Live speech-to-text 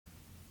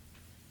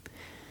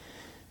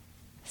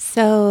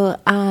Good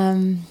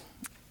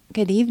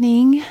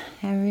evening,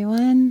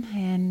 everyone.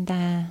 And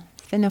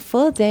it's been a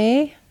full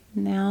day.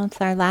 Now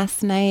it's our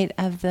last night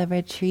of the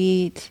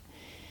retreat.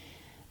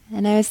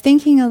 And I was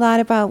thinking a lot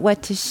about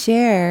what to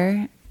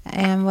share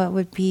and what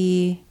would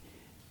be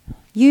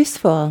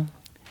useful.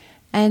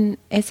 And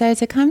it started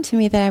to come to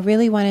me that I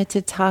really wanted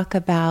to talk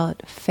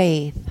about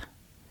faith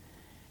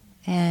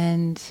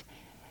and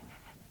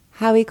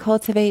how we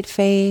cultivate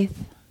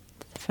faith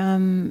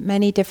from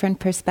many different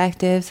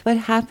perspectives. What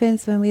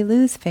happens when we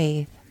lose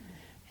faith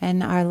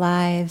in our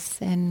lives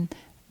and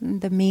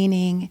the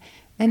meaning,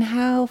 and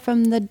how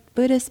from the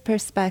Buddhist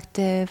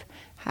perspective,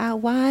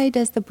 why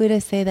does the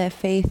Buddha say that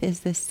faith is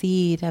the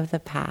seed of the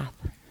path?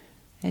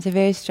 There's a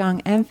very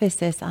strong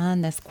emphasis on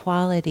this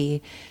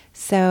quality.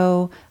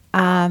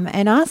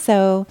 And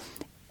also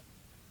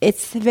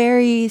it's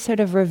very sort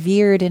of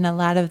revered in a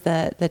lot of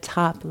the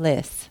top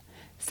lists.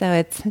 So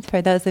it's,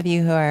 for those of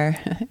you who are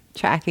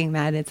tracking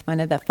that, it's one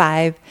of the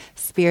 5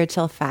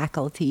 spiritual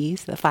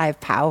faculties, the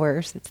 5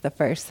 powers. It's the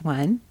first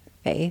one,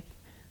 faith.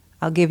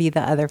 I'll give you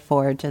the other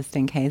 4 just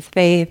in case.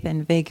 Faith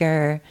and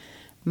vigor,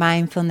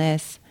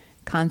 mindfulness,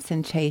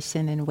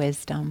 concentration, and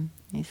wisdom.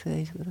 These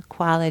are the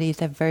qualities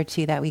of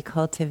virtue that we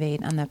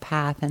cultivate on the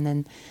path, and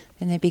then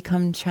they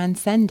become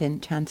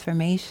transcendent,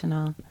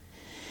 transformational.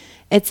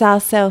 It's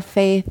also,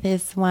 faith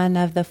is one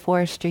of the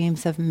 4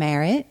 streams of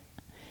merit,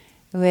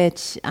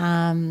 which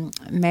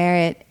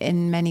merit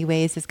in many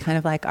ways is kind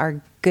of like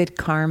our good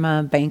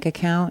karma bank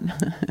account.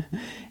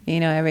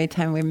 Every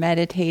time we're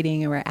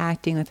meditating and we're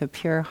acting with a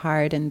pure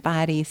heart and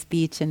body,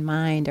 speech and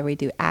mind, or we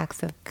do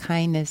acts of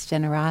kindness,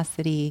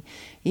 generosity,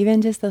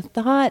 even just the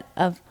thought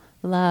of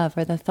love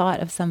or the thought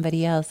of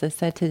somebody else is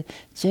said to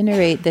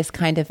generate this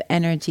kind of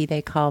energy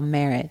they call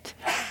merit,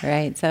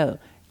 right? So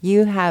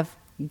you have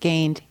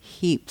gained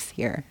heaps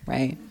here,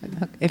 right?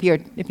 If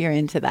you're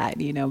into that,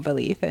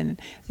 belief,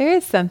 and there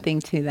is something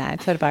to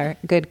that, sort of our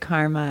good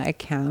karma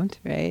account,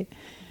 right?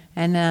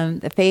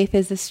 And the faith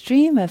is a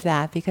stream of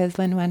that, because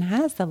when one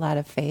has a lot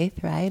of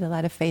faith, right, a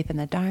lot of faith in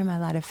the Dharma, a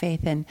lot of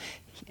faith in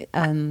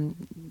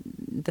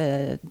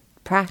the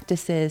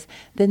practices,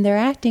 then they're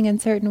acting in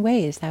certain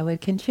ways that would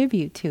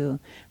contribute to,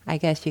 I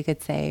guess you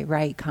could say,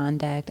 right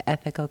conduct,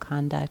 ethical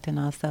conduct, and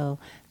also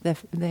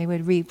they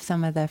would reap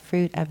some of the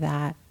fruit of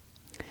that.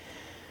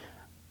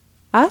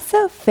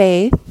 Also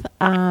faith,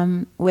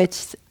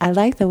 which I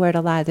like the word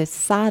a lot, is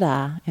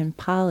sada in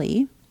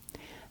Pali.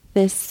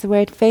 This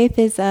word faith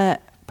is a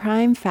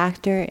prime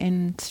factor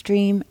in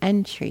stream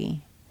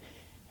entry.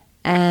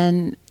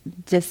 And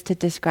just to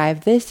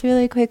describe this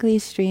really quickly,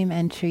 stream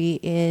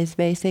entry is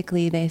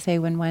basically, they say,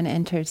 when one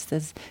enters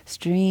this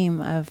stream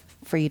of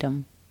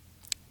freedom.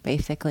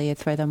 Basically,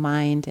 it's where the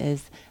mind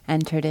is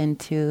entered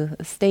into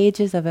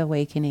stages of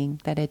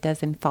awakening that it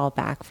doesn't fall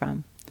back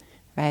from.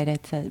 Right?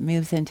 It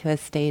moves into a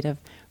state of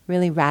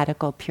really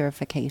radical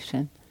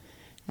purification.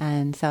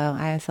 And so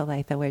I also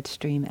like the word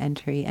stream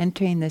entry,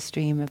 entering the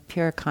stream of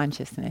pure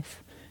consciousness,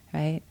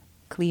 right?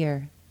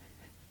 Clear,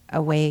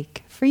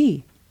 awake,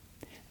 free,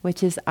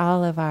 which is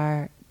all of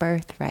our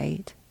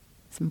birthright.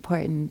 It's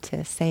important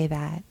to say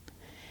that.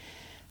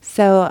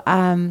 So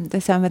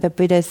some of the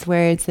Buddha's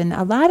words, and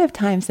a lot of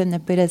times in the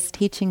Buddha's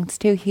teachings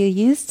too, he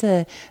used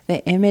the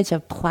image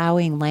of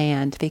plowing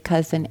land,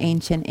 because in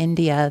ancient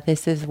India,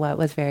 this is what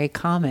was very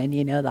common,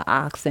 the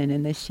oxen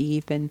and the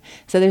sheep. And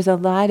so there's a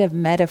lot of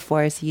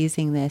metaphors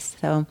using this.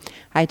 So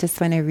I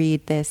just want to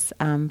read this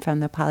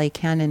from the Pali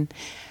Canon.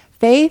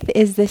 Faith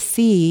is the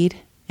seed,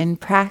 and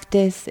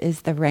practice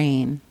is the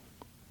rain.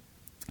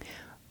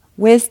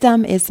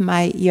 Wisdom is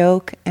my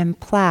yoke and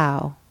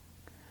plow.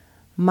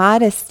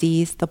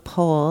 Modesty's the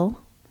pole,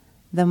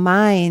 the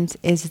mind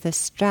is the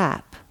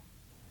strap,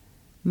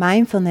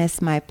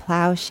 mindfulness my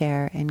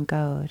plowshare and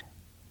goad.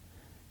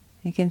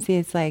 You can see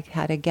it's like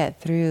how to get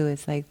through,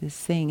 it's like this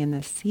thing in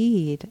the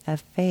seed of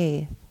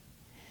faith.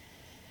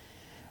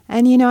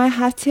 And I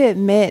have to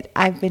admit,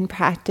 I've been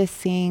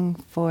practicing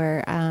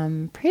for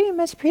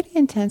pretty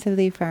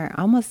intensively for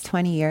almost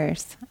 20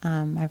 years.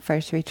 My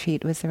first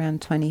retreat was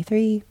around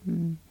 23.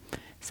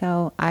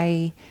 So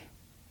I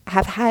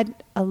have had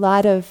a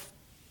lot of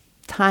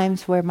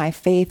times where my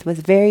faith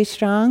was very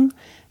strong,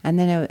 and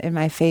then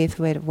my faith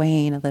would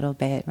wane a little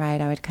bit, right?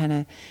 I would kind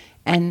of,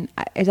 and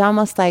it's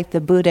almost like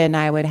the Buddha and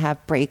I would have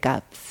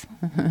breakups.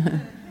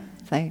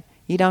 It's like,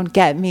 you don't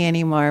get me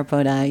anymore,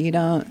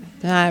 Buddha.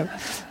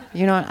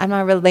 I'm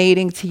not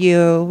relating to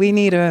you. We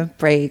need a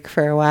break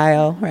for a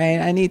while, right?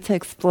 I need to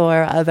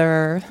explore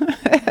other,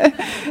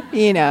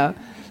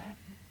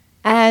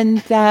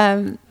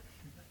 And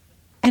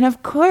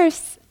of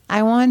course,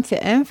 I want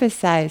to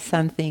emphasize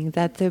something,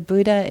 that the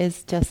Buddha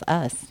is just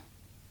us.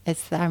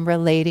 I'm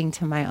relating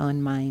to my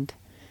own mind.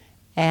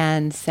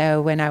 And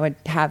so when I would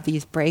have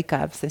these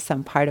breakups, there's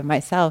some part of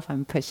myself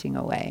I'm pushing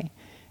away,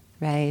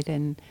 right?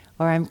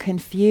 Or I'm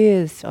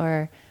confused,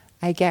 or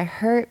I get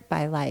hurt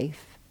by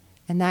life.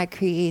 And that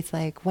creates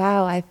like,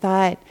 wow, I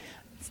thought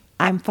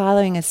I'm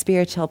following a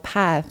spiritual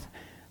path.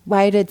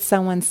 Why did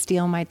someone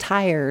steal my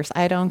tires?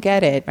 I don't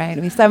get it, right?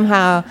 We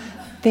somehow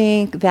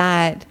think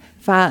that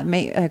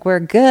like we're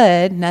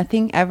good,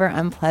 nothing ever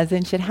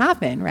unpleasant should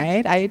happen,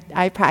 right?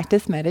 I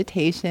practice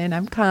meditation,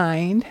 I'm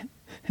kind.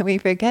 We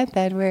forget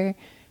that we're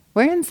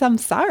in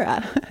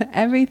samsara.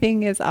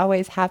 Everything is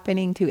always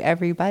happening to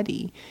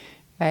everybody,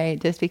 right?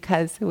 Just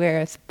because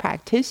we're a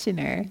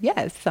practitioner,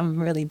 yes, some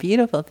really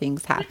beautiful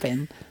things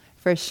happen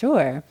for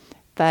sure.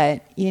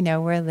 But,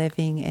 we're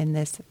living in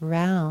this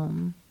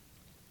realm.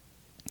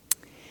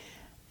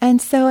 And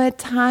so at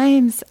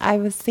times I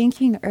was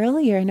thinking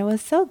earlier, and it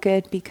was so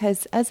good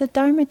because as a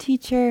Dharma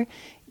teacher,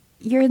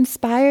 you're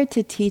inspired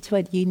to teach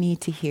what you need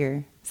to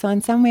hear. So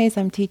in some ways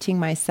I'm teaching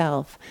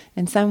myself.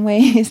 In some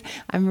ways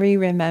I'm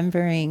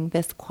re-remembering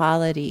this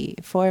quality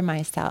for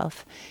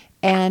myself.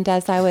 And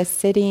as I was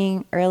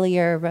sitting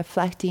earlier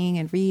reflecting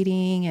and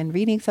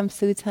reading some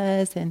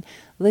suttas and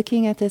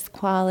looking at this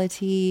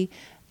quality,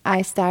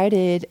 I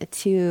started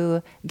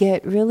to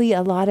get really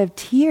a lot of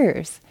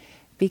tears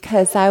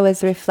because I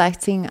was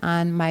reflecting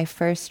on my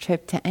first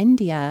trip to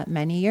India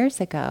many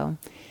years ago.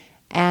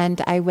 And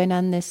I went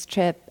on this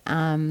trip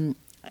and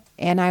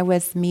I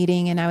was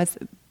meeting, and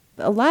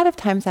a lot of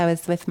times I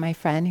was with my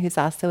friend who's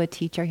also a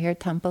teacher here,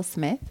 Temple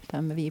Smith.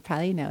 Some of you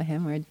probably know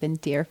him. We've been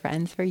dear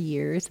friends for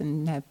years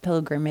and have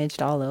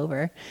pilgrimaged all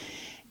over.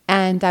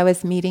 And I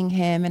was meeting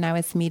him, and I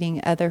was meeting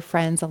other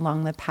friends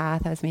along the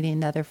path. I was meeting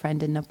another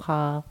friend in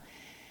Nepal.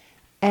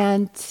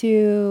 And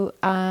to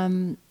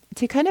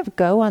kind of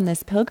go on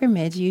this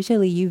pilgrimage,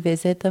 usually you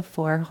visit the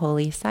 4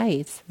 holy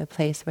sites: the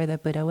place where the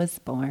Buddha was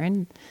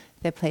born,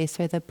 the place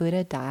where the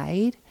Buddha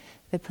died,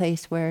 the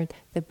place where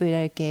the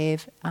Buddha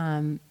gave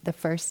the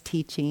first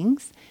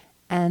teachings,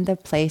 and the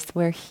place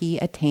where he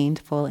attained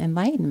full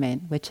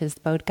enlightenment, which is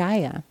Bodh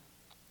Gaya.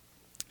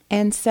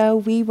 And so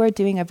we were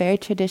doing a very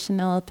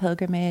traditional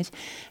pilgrimage,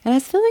 and I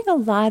was feeling a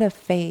lot of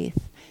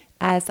faith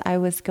as I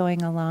was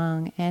going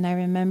along. And I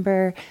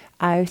remember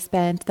I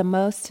spent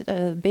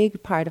the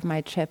big part of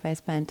my trip, I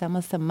spent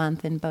almost a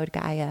month in Bodh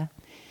Gaya.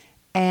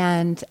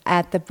 And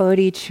at the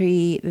Bodhi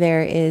tree,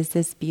 there is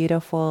this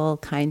beautiful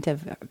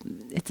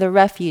it's a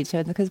refuge,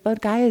 because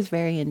Bodh Gaya is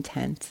very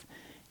intense,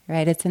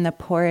 right? It's in the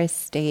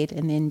poorest state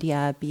in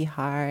India,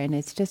 Bihar, and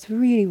it's just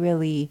really,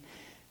 really,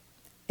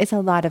 it's a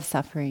lot of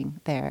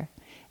suffering there.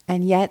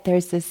 And yet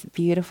there's this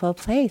beautiful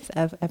place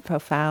of a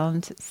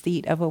profound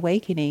seat of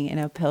awakening, and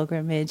a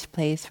pilgrimage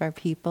place for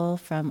people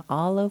from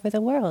all over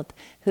the world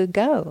who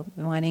go,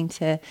 wanting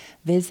to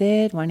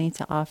visit, wanting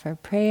to offer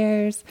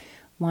prayers,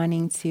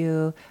 wanting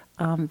to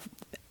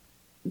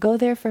go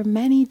there for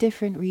many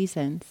different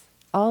reasons.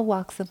 All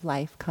walks of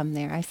life come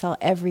there. I saw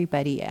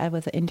everybody. I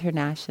was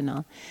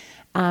international.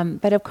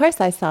 But of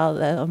course I saw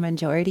the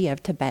majority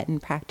of Tibetan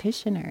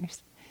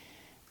practitioners.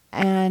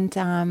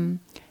 And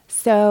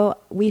so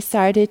we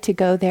started to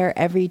go there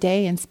every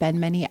day and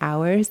spend many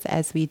hours,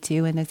 as we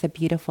do, and there's a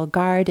beautiful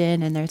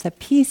garden, and there's a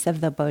piece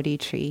of the Bodhi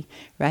tree,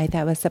 right,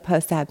 that was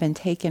supposed to have been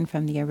taken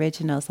from the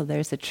original. So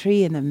there's a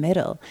tree in the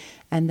middle,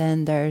 and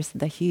then there's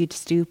the huge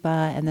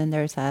stupa, and then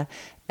there's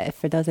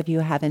for those of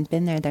you who haven't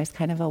been there, there's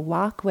kind of a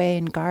walkway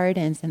and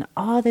gardens and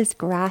all this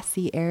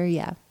grassy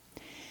area.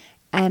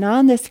 And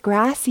on this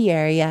grassy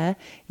area,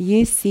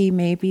 you see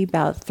maybe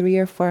about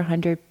 300 or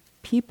 400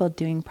 people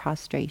doing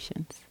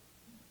prostrations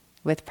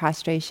with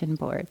prostration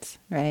boards,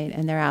 right?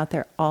 And they're out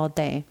there all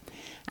day.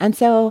 And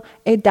so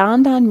it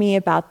dawned on me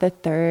about the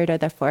 3rd or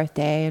the 4th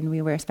day, and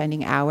we were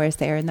spending hours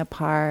there in the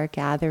park,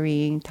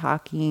 gathering,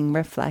 talking,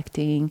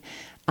 reflecting,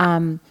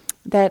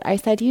 that I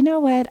said, you know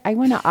what? I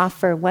want to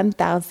offer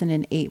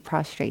 1,008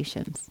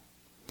 prostrations.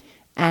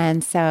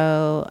 And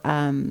so,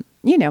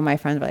 my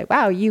friends were like,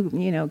 wow,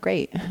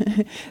 great.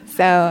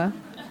 So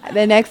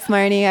the next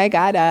morning I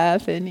got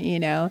up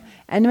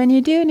and when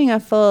you're doing a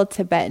full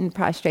Tibetan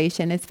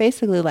prostration, it's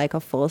basically like a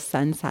full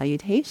sun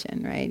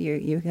salutation, right?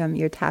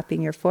 You're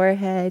tapping your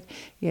forehead,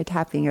 you're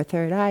tapping your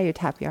third eye, you're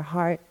tapping your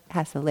heart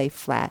has to lay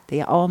flat.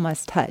 They all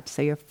must touch.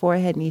 So your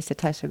forehead needs to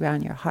touch the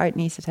ground, your heart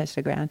needs to touch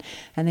the ground,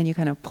 and then you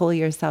kind of pull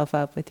yourself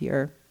up with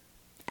your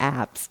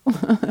abs,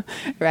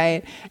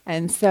 right?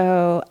 And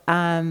so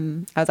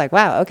I was like,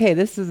 wow, okay,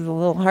 this is a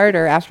little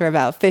harder after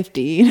about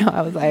 50.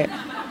 I was like,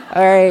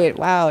 all right,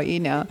 wow,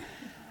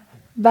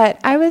 But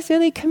I was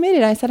really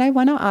committed. I said, I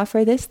want to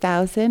offer this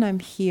 1,000. I'm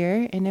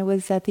here. And it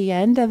was at the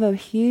end of a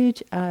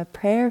huge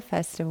prayer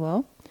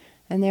festival.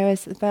 And there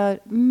was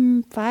about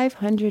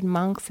 500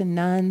 monks and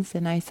nuns.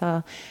 And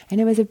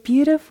it was a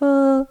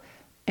beautiful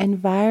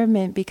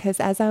environment, because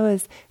as I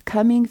was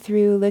coming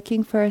through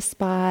looking for a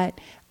spot,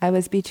 I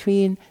was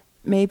between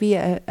maybe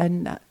a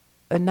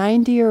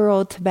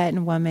 90-year-old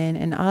Tibetan woman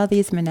and all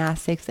these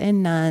monastics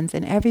and nuns,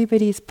 and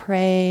everybody's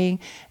praying,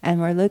 and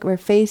we're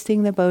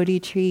facing the Bodhi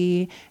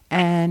tree,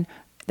 and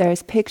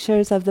there's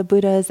pictures of the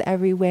Buddhas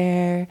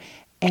everywhere,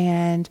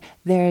 and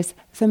there's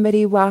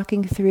somebody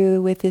walking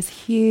through with this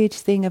huge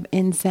thing of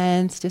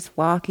incense, just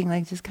walking,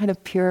 like just kind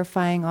of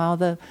purifying all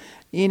the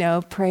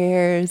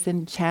prayers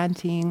and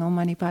chanting Om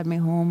Mani Padme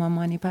Hum, Om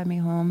Mani Padme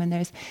Hum, and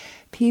there's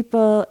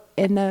people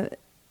in the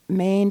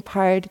main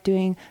part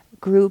doing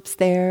groups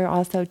there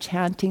also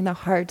chanting the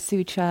Heart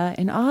Sutra,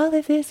 and all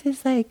of this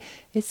is like,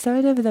 it's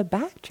sort of the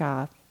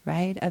backdrop,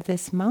 right, of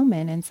this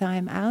moment. And so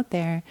I'm out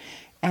there,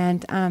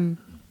 and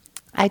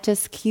I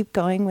just keep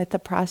going with the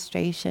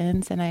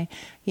prostrations, and I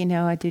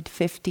did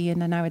 50,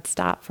 and then I would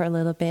stop for a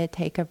little bit,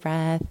 take a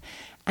breath,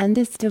 and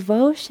this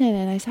devotion.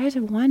 And I started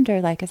to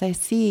wonder, like, as I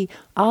see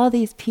all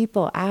these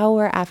people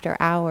hour after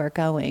hour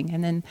going,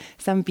 and then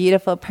some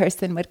beautiful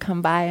person would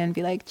come by and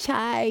be like,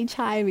 chai,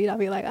 chai, and I'll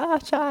be like, oh,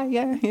 chai,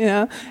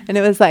 yeah, and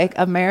it was like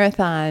a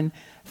marathon.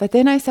 But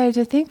then I started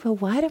to think, well,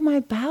 what am I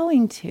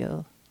bowing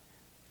to?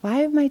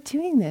 Why am I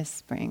doing this,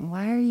 Spring?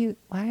 Why are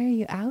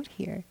you out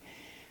here?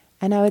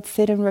 And I would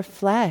sit and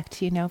reflect,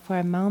 for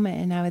a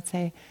moment, and I would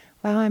say,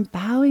 wow, I'm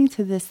bowing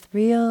to this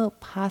real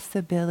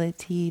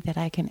possibility that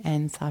I can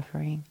end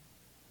suffering.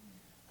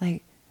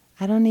 Like,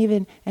 I don't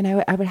even, and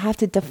I would have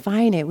to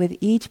define it with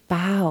each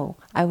bow.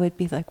 I would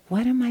be like,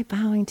 what am I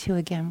bowing to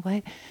again?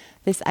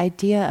 This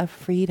idea of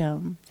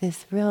freedom,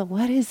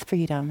 what is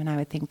freedom? And I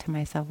would think to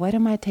myself, what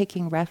am I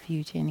taking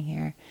refuge in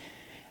here?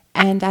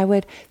 And I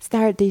would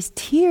these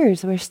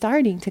tears were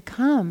starting to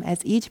come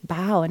as each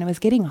bow, and it was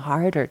getting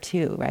harder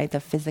too, right? The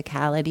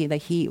physicality, the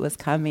heat was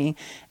coming,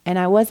 and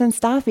I wasn't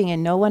stopping,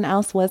 and no one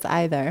else was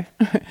either,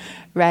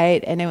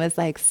 right? And it was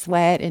like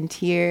sweat and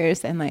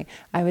tears, and like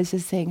I was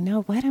just saying,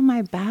 no, what am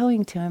I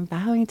bowing to? I'm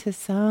bowing to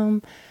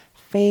some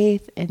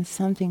faith in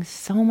something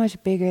so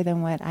much bigger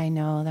than what I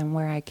know, than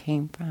where I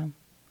came from,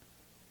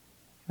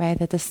 right?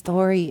 That the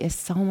story is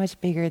so much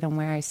bigger than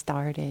where I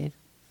started.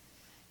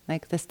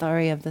 Like the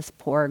story of this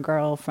poor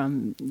girl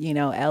from,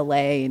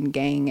 LA and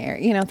gang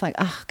area. It's like,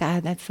 oh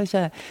God,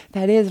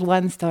 that is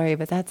one story,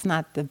 but that's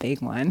not the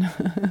big one.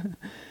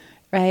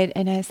 Right?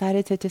 And I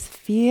started to just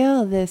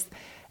feel this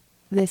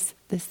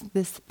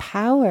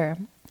power.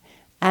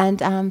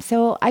 And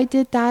so I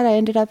did that. I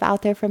ended up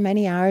out there for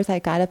many hours. I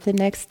got up the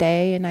next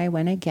day and I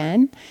went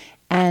again.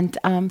 And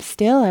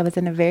still I was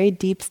in a very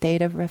deep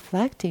state of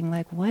reflecting,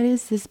 like, what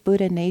is this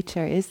Buddha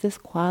nature? Is this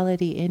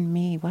quality in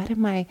me?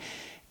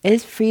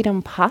 Is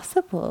freedom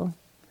possible?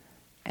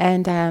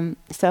 And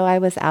so I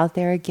was out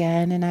there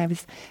again, and I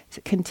was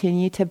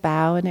continued to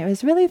bow, and it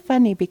was really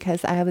funny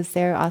because I was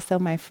there also.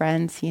 My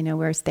friends,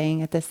 were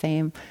staying at the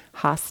same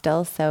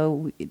hostel,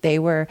 so they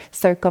were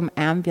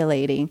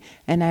circumambulating,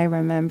 and I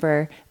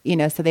remember,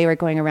 so they were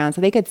going around, so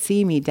they could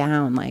see me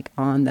down like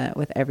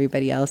with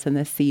everybody else in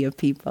the sea of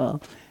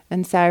people.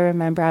 And so I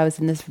remember I was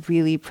in this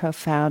really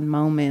profound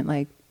moment,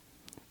 like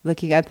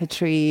looking at the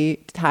tree,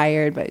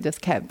 tired, but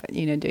just kept,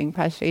 doing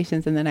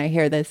prostrations. And then I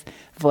hear this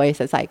voice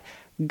that's like,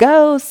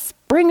 go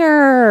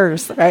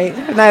Springers, right?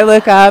 And I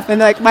look up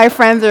and like my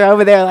friends are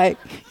over there like,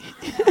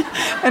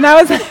 and I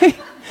was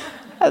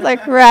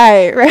like,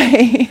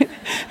 right.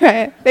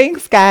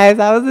 Thanks guys.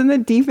 I was in the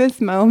deepest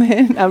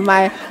moment of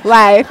my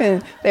life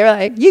and they were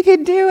like, you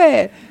could do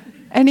it.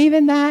 And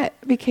even that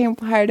became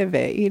part of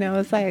it, it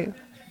was like,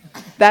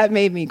 that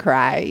made me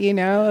cry, it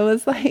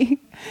was like,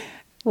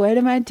 what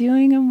am I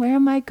doing and where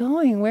am I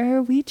going? Where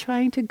are we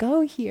trying to go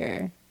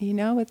here?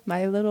 With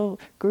my little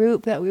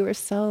group that we were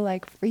so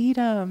like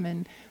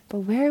freedom, but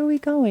where are we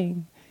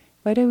going?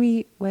 What are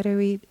we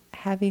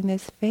having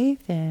this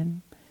faith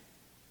in?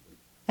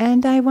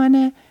 And I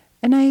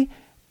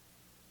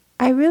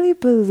really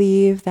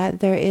believe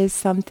that there is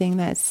something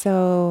that's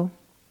so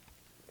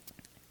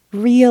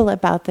real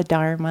about the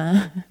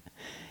Dharma,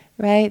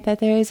 right? That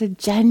there is a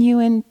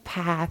genuine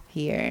path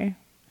here.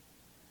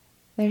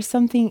 There's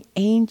something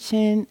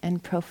ancient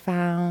and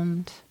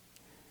profound,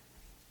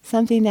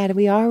 something that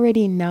we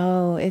already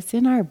know is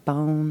in our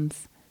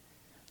bones.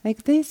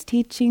 Like these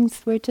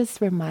teachings, we're just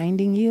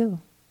reminding you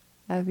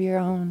of your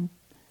own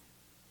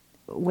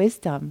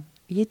wisdom.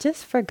 You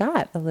just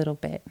forgot a little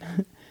bit.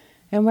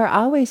 And we're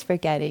always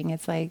forgetting.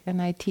 It's like when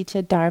I teach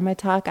a Dharma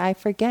talk, I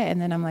forget.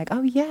 And then I'm like,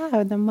 oh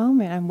yeah, in the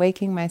moment I'm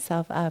waking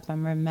myself up.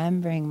 I'm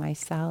remembering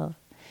myself.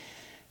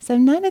 So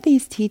none of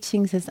these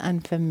teachings is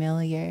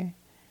unfamiliar.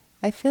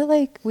 I feel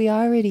like we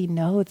already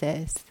know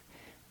this.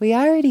 We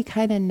already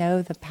kind of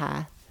know the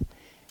path.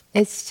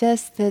 It's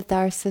just that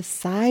our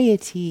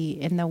society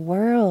in the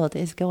world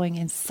is going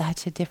in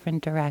such a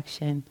different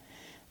direction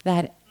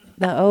that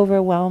the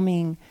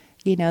overwhelming,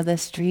 the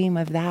stream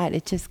of that,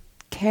 it just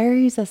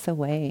carries us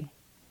away,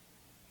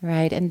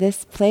 right? And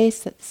this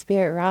place,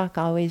 Spirit Rock,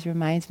 always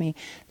reminds me,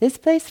 this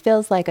place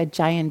feels like a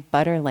giant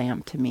butter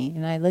lamp to me.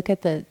 And I look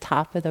at the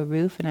top of the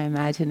roof and I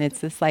imagine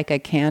it's just like a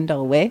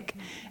candle wick.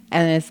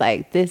 And it's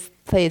like this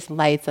place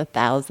lights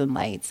 1,000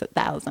 lights,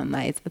 1,000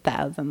 lights,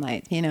 1,000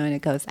 lights, and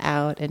it goes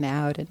out and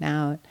out and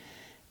out.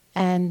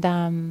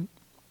 And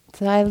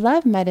so I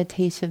love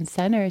meditation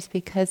centers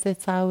because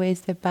it's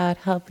always about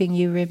helping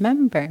you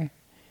remember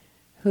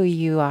who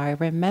you are,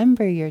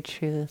 remember your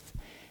truth.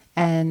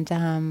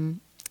 And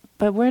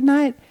but we're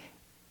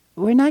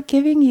not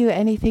giving you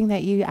anything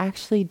that you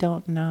actually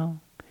don't know.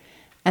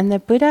 And the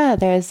Buddha,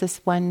 there's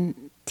this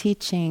one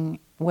teaching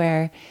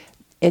where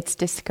it's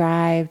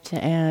described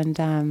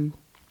and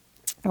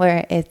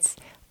where it's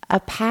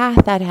a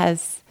path that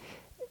has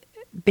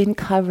been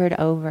covered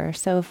over.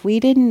 So if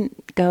we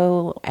didn't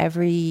go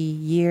every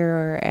year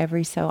or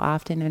every so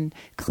often and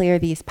clear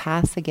these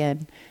paths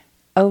again,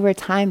 over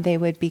time they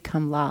would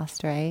become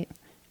lost, right?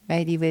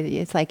 Right?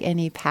 It's like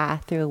any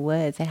path through the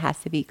woods. It has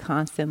to be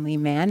constantly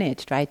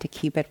managed, right? To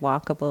keep it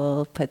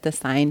walkable, put the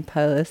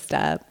signpost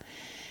up.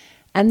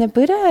 And the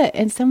Buddha,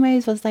 in some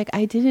ways, was like,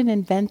 I didn't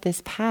invent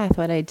this path.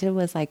 What I did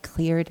was I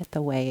cleared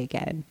the way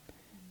again.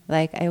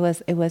 Like it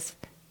was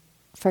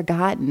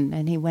forgotten,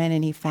 and he went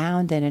and he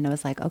found it, and it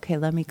was like, okay,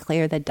 let me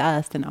clear the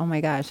dust, and oh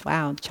my gosh,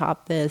 wow,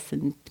 chop this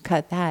and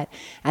cut that,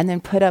 and then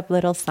put up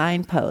little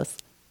signposts,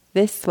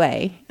 this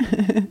way,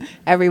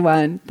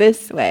 everyone,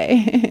 this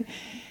way.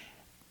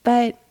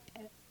 But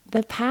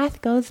the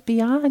path goes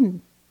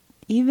beyond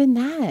even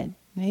that,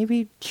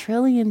 maybe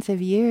trillions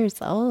of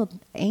years old,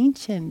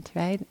 ancient,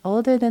 right?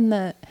 Older than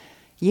the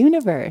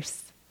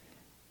universe.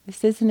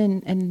 This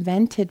isn't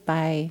invented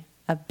by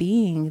a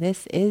being.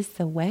 This is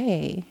the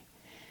way.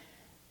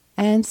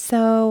 And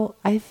so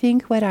I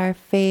think what our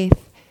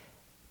faith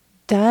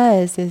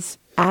does is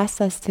ask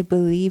us to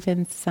believe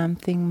in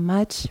something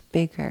much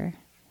bigger,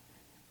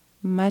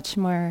 much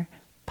more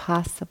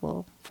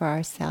possible for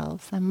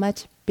ourselves, a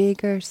much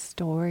bigger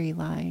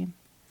storyline.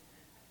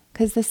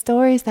 Because the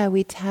stories that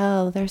we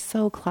tell, they're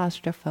so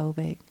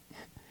claustrophobic,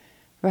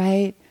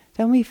 right?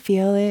 Don't we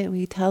feel it?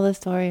 We tell a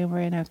story and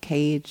we're in a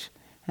cage,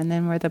 and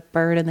then we're the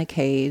bird in the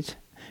cage,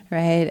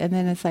 right? And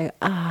then it's like,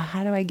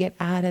 how do I get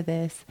out of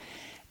this?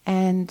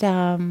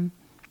 And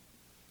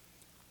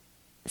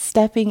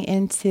stepping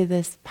into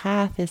this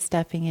path is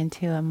stepping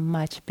into a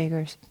much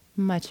bigger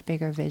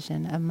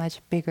vision, a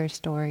much bigger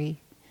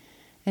story.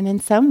 And in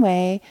some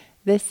way,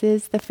 this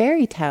is the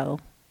fairy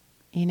tale.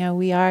 You know,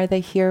 we are the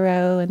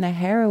hero and the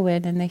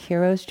heroine in the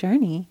hero's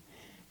journey,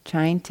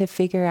 trying to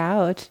figure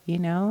out, you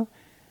know,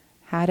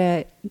 how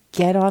to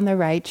get on the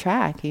right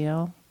track, you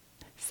know.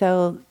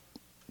 So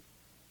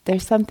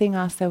there's something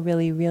also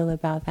really real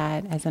about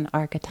that as an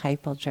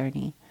archetypal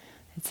journey.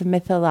 It's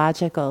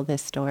mythological,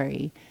 this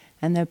story.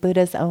 And the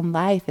Buddha's own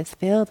life is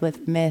filled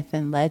with myth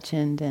and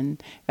legend,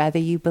 and whether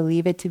you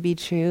believe it to be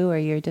true or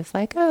you're just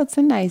like, oh, it's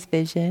a nice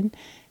vision.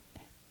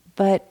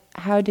 But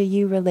how do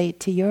you relate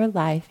to your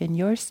life and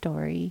your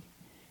story?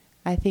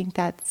 I think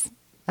that's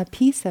a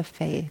piece of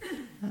faith,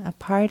 a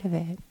part of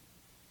it.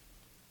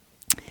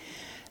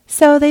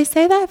 So they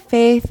say that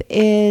faith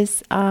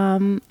is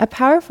a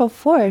powerful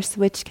force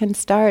which can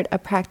start a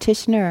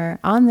practitioner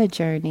on the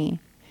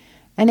journey.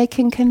 And it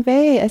can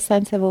convey a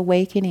sense of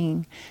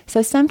awakening.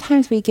 So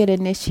sometimes we get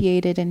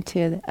initiated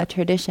into a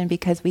tradition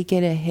because we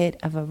get a hit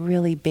of a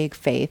really big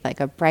faith, like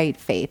a bright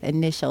faith,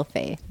 initial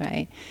faith,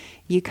 right?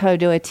 You go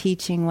to a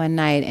teaching one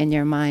night and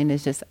your mind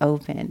is just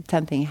open.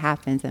 Something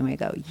happens and we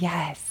go,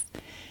 yes,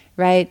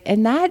 right?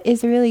 And that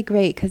is really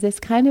great because this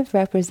kind of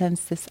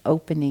represents this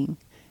opening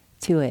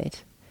to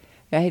it,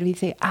 right? We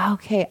say,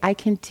 okay, I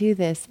can do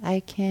this.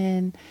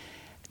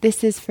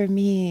 This is for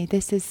me.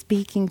 This is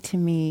speaking to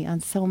me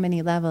on so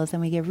many levels.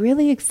 And we get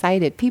really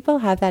excited. People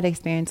have that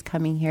experience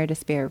coming here to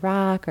Spirit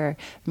Rock or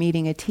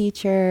meeting a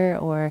teacher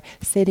or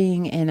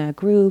sitting in a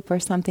group or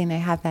something. They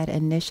have that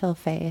initial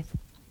faith.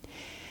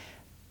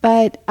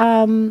 But,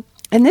 and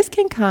this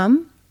can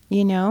come,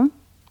 you know,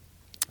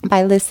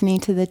 by listening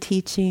to the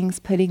teachings,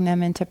 putting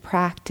them into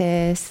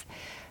practice.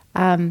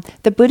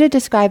 The Buddha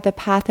described the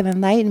path of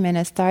enlightenment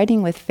as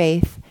starting with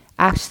faith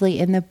actually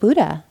in the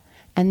Buddha,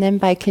 and then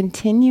by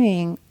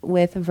continuing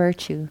with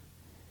virtue.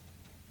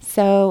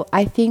 So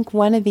I think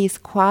one of these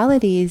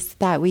qualities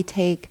that we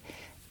take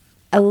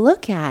a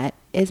look at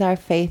is our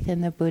faith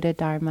in the Buddha,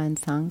 Dharma, and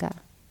Sangha.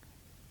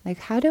 Like,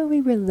 how do we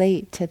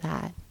relate to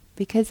that?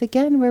 Because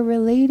again, we're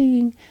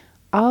relating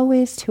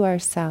always to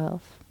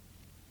ourselves.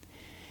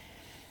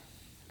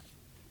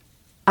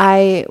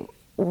 I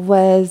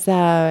was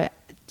Chogyam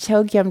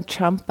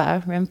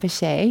Trungpa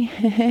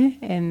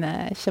Rinpoche in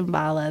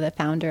Shambhala, the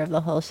founder of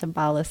the whole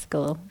Shambhala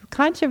school.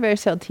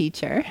 Controversial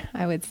teacher,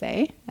 I would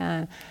say.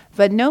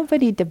 But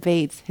nobody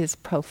debates his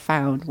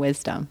profound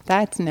wisdom.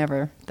 That's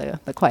never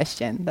the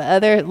question. The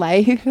other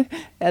life,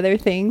 other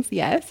things,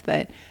 yes,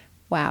 but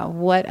wow,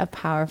 what a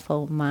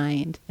powerful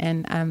mind.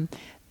 And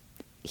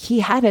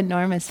he had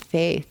enormous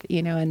faith,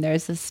 you know, and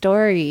there's a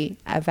story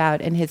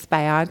about in his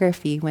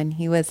biography when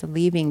he was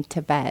leaving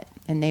Tibet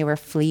and they were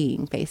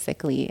fleeing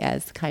basically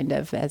as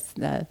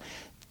the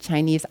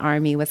Chinese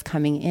army was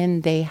coming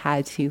in, they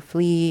had to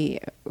flee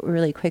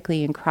really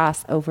quickly and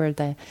cross over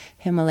the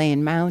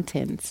Himalayan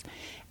mountains.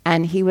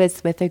 And he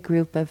was with a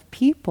group of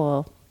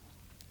people,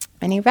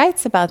 and he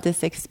writes about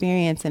this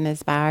experience in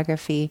his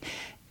biography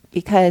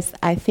because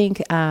I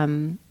think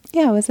it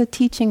was a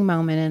teaching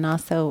moment and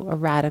also a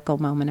radical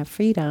moment of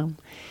freedom.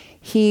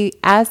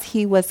 As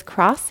he was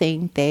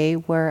crossing, they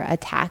were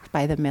attacked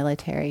by the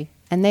military.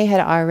 And they had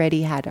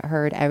already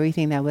heard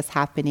everything that was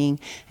happening.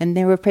 And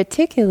they were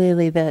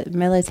particularly, the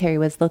military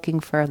was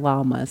looking for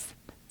lamas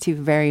to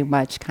very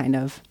much kind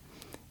of,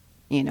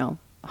 you know,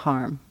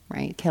 harm,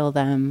 right? Kill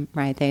them,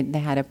 right? They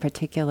had a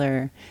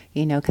particular,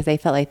 you know, because they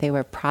felt like they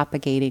were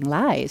propagating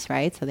lies,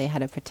 right? So they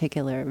had a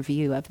particular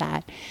view of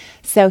that.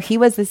 So he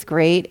was this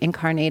great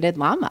incarnated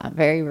lama,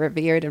 very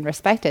revered and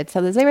respected.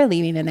 So as they were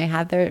leaving and they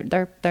had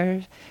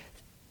their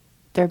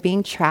they're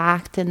being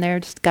tracked, and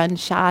there's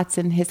gunshots,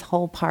 and his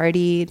whole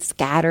party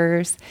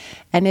scatters,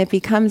 and it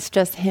becomes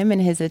just him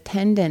and his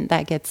attendant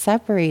that gets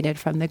separated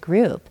from the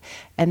group,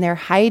 and they're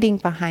hiding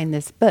behind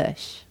this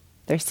bush.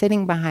 They're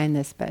sitting behind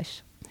this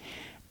bush,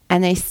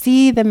 and they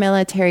see the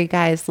military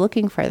guys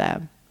looking for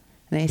them,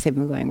 and they see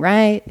them going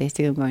right, they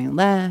see them going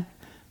left,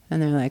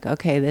 and they're like,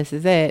 okay, this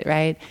is it,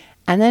 right?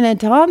 And then it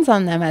dawns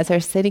on them as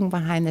they're sitting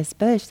behind this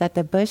bush that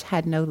the bush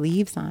had no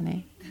leaves on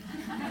it.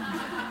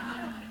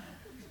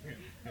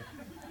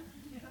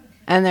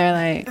 And they're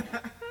like,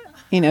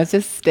 it's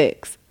just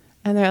sticks.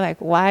 And they're like,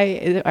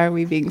 why are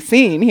we being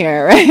seen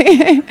here,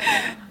 right?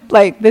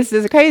 Like, this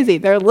is crazy.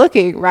 They're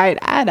looking right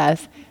at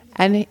us.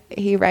 And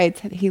he writes,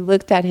 he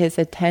looked at his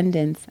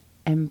attendants,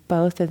 and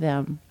both of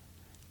them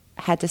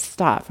had to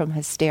stop from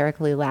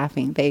hysterically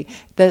laughing.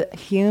 The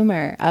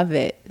humor of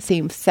it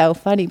seemed so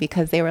funny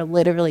because they were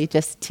literally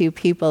just two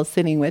people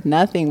sitting with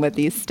nothing but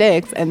these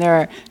sticks, and they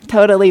were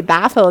totally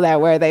baffled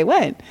at where they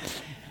went.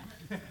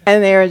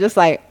 And they were just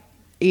like,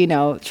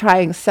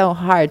 trying so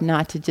hard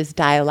not to just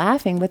die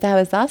laughing, but that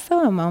was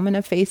also a moment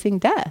of facing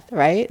death,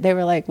 right? They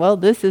were like, well,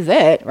 this is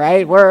it,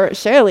 right? We're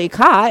surely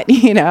caught,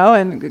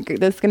 and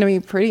this is going to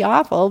be pretty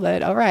awful,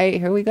 but all right,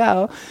 here we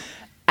go.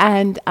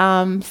 And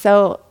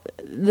so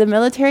the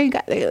military,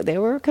 they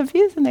were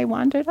confused, and they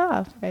wandered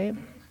off, right?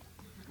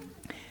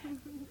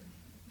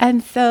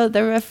 And so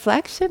the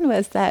reflection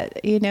was that,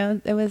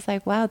 it was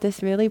like, wow,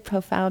 this really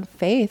profound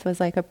faith was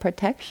like a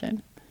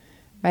protection.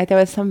 Right, there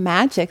was some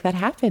magic that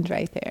happened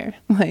right there.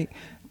 Like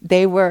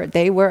they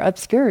were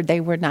obscured;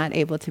 they were not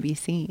able to be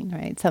seen.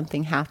 Right,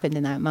 something happened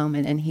in that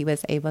moment, and he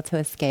was able to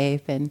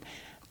escape. And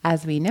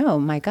as we know,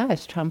 my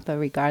gosh, Trump,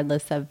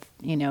 regardless of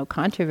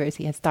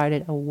controversy, has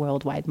started a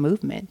worldwide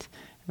movement.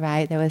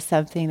 Right, there was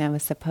something that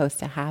was supposed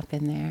to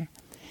happen there.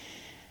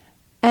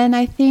 And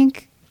I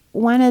think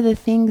one of the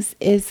things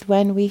is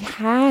when we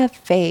have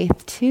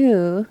faith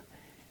too,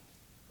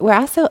 we're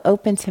also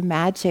open to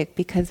magic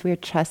because we're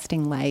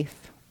trusting life.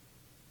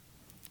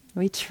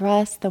 We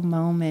trust the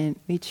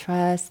moment. We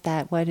trust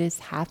that what is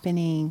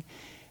happening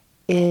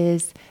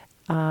is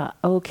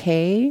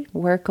okay,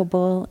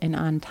 workable, and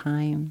on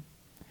time.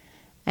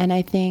 And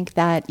I think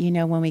that,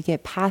 when we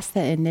get past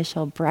the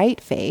initial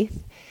bright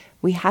faith,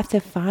 we have to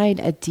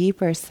find a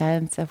deeper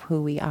sense of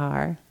who we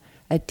are,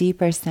 a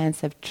deeper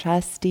sense of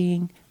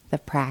trusting the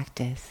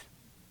practice.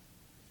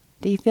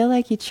 Do you feel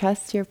like you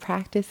trust your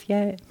practice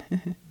yet?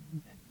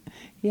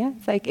 Yeah,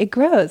 it's like it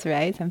grows,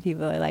 right? Some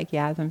people are like,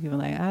 yeah, some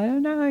people are like, I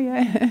don't know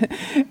yet,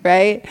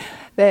 right?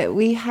 That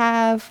we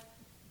have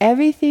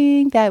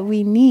everything that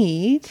we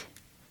need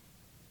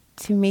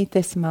to meet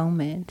this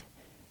moment,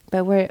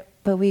 but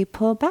we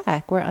pull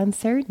back. We're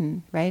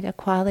uncertain, right? A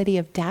quality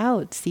of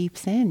doubt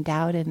seeps in.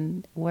 Doubt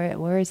and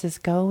where is this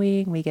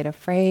going? We get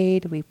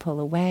afraid. We pull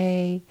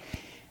away.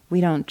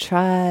 We don't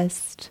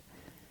trust.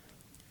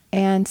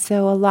 And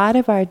so a lot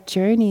of our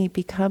journey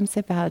becomes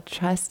about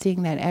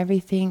trusting that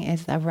everything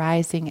is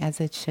arising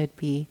as it should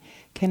be.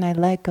 Can I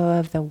let go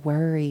of the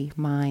worry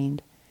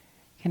mind?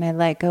 Can I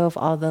let go of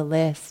all the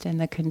list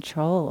and the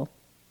control?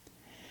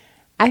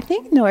 I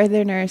think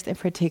Northerners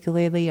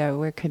particularly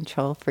we're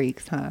control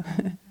freaks, huh?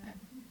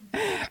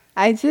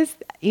 I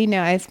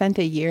spent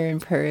a year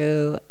in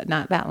Peru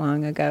not that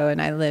long ago,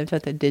 and I lived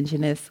with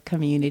indigenous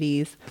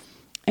communities.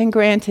 And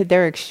granted,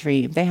 they're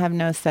extreme. They have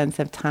no sense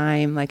of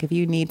time. Like if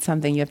you need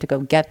something, you have to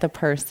go get the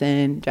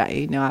person.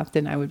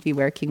 Often I would be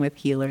working with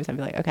healers. I'd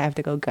be like, okay, I have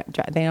to go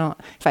they don't,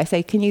 if I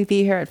say, can you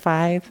be here at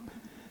 5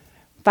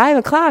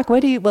 o'clock?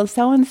 Well,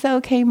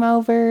 so-and-so came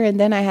over, and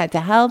then I had to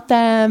help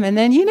them. And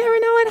then you never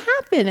know what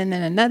happened. And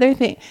then another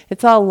thing,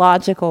 it's all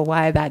logical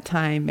why that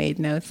time made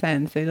no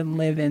sense. They didn't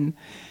live in,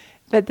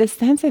 but the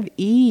sense of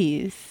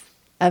ease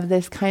of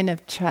this kind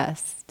of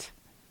trust,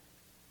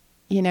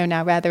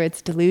 now whether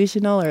it's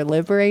delusional or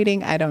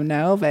liberating, I don't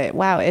know, but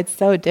wow, it's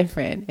so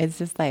different. It's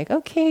just like,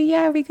 okay,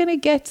 yeah, we're going to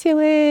get to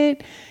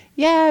it.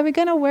 Yeah, we're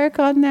going to work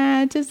on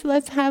that. Just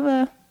let's have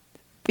a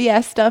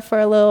fiesta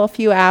for a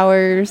few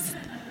hours.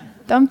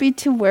 Don't be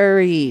too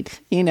worried.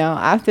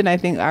 Often I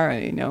think, all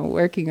right,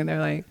 working, and they're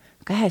like,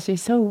 gosh, you're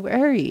so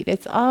worried.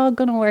 It's all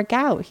going to work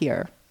out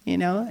here.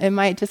 It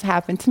might just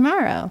happen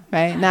tomorrow,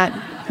 right? Not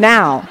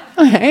now,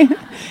 right?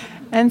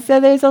 And so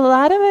there's a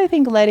lot of, I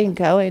think, letting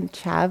go and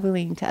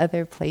traveling to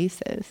other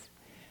places,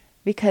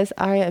 because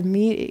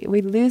we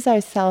lose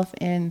ourselves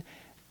in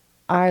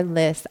our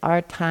list,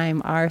 our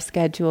time, our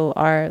schedule,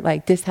 our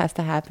this has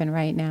to happen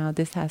right now,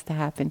 this has to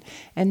happen.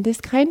 And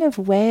this kind of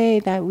way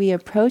that we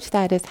approach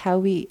that is how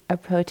we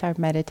approach our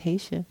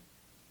meditation,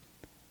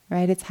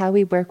 right? It's how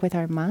we work with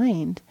our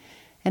mind.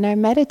 And our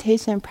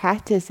meditation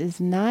practice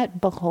is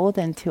not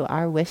beholden to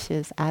our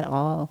wishes at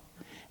all.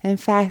 In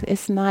fact,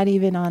 it's not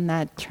even on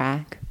that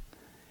track.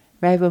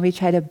 Right? When we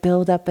try to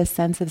build up a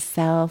sense of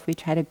self, we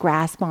try to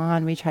grasp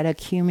on, we try to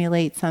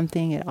accumulate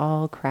something, it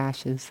all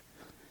crashes.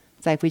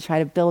 It's like we try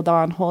to build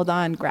on, hold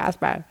on,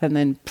 grasp on, and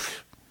then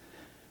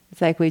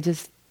it's like we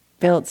just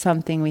built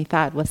something we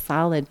thought was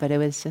solid, but it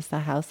was just a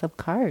house of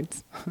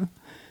cards.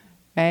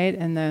 Right?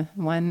 And the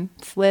one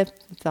slip,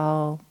 it's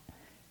all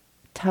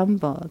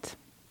tumbled.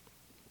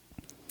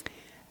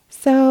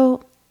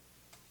 So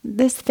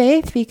this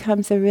faith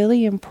becomes a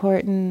really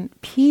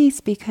important piece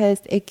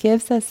because it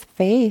gives us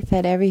faith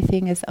that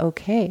everything is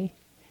okay.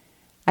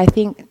 I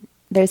think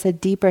there's a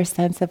deeper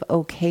sense of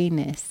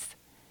okayness.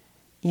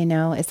 You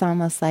know, it's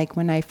almost like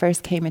when I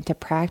first came into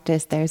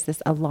practice, there's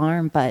this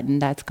alarm button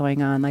that's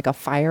going on, like a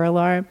fire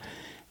alarm.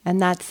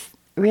 And that's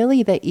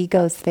really the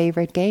ego's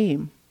favorite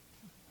game.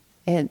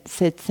 It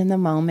sits in the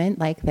moment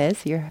like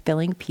this, you're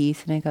feeling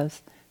peace, and it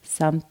goes,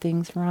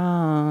 something's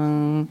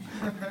wrong.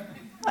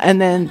 And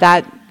then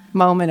that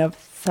moment of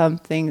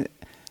something,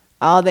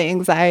 all the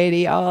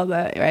anxiety, all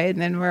the, right?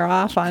 And then we're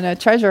off on a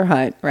treasure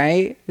hunt,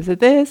 right? Is it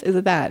this? Is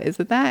it that? Is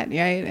it that?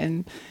 Right?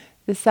 And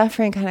the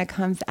suffering kind of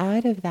comes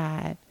out of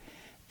that.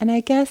 And I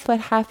guess what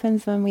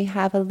happens when we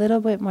have a little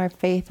bit more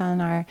faith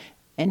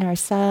in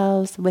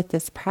ourselves with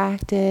this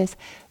practice,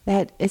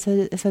 that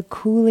it's a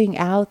cooling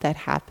out that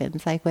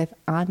happens, like with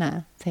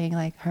Anna saying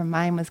like her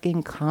mind was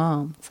getting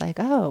calm. It's like,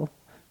 oh,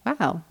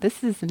 wow,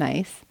 this is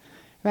nice,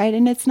 right?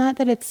 And it's not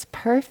that it's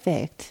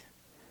perfect,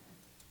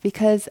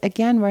 because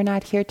again, we're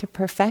not here to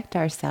perfect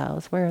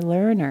ourselves. We're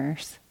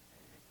learners.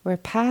 We're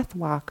path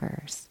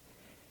walkers.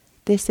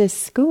 This is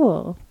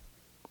school.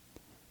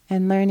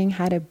 And learning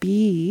how to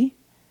be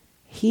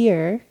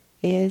here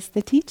is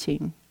the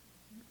teaching.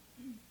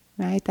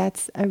 Right?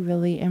 That's a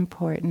really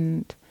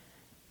important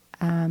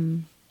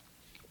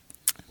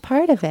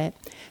part of it.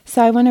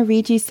 So I want to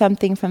read you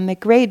something from the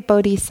great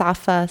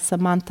Bodhisattva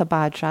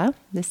Samantabhadra.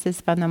 This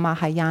is from the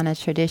Mahayana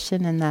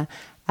tradition in the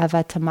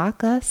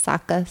Avatamaka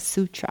Saka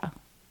Sutra.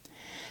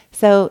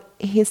 So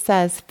he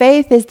says,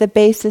 faith is the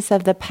basis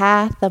of the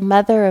path, the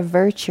mother of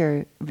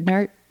virtue.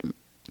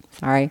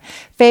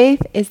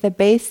 Faith is the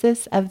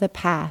basis of the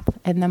path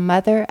and the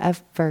mother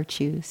of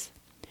virtues,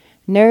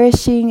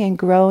 nourishing and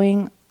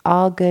growing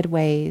all good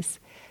ways,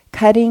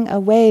 cutting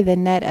away the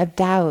net of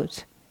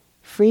doubt,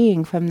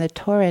 freeing from the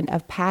torrent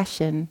of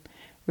passion,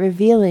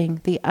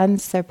 revealing the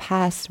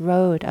unsurpassed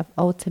road of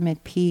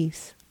ultimate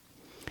peace.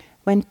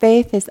 When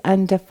faith is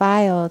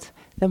undefiled,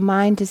 the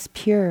mind is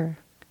pure,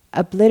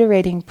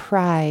 obliterating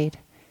pride.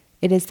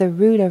 It is the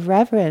root of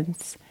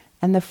reverence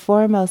and the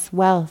foremost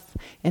wealth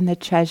in the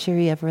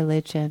treasury of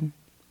religion.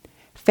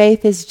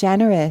 Faith is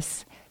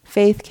generous.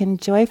 Faith can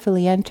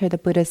joyfully enter the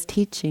Buddha's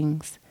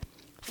teachings.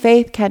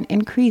 Faith can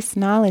increase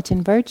knowledge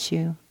and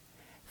virtue.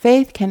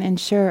 Faith can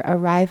ensure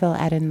arrival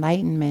at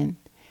enlightenment.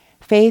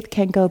 Faith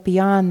can go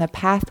beyond the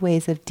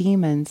pathways of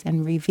demons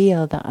and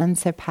reveal the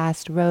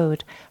unsurpassed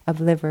road of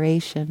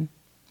liberation.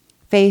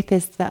 Faith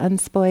is the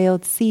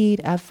unspoiled seed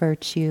of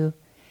virtue.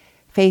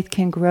 Faith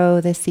can grow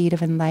the seed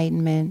of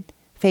enlightenment.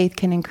 Faith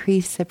can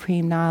increase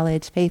supreme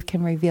knowledge. Faith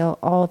can reveal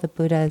all the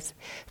Buddhas.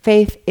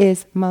 Faith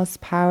is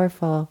most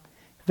powerful,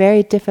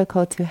 very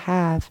difficult to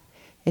have.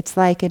 It's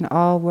like in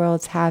all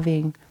worlds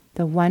having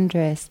the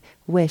wondrous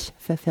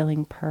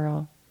wish-fulfilling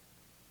pearl.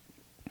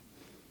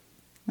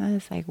 I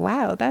was like,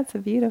 wow, that's a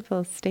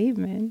beautiful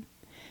statement.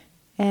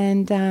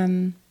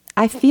 And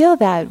I feel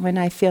that when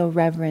I feel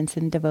reverence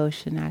and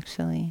devotion,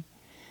 actually.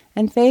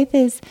 And faith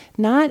is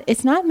not,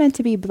 it's not meant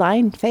to be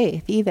blind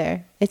faith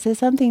either. It's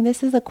something,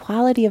 this is a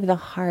quality of the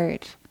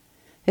heart.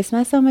 It's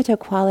not so much a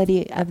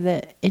quality of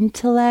the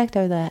intellect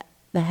or the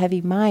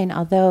heavy mind,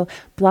 although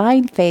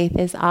blind faith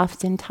is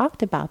often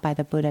talked about by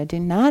the Buddha. Do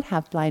not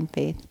have blind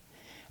faith.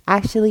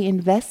 Actually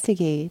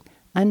investigate,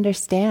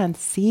 understand,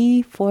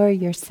 see for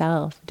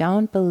yourself.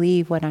 Don't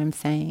believe what I'm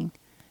saying.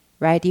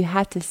 Right? You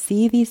have to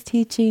see these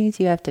teachings,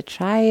 you have to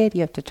try it,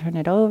 you have to turn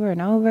it over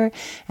and over,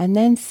 and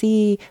then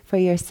see for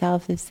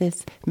yourself, is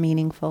this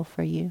meaningful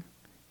for you?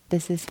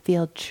 Does this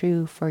feel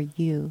true for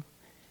you?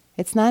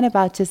 It's not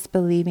about just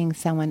believing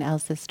someone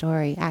else's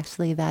story.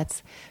 Actually,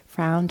 that's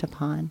frowned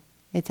upon.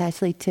 It's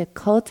actually to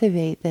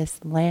cultivate this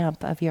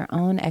lamp of your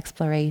own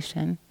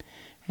exploration.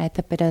 Right?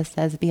 The Buddha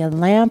says, be a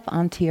lamp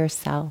unto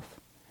yourself.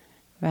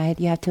 Right?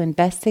 You have to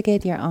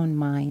investigate your own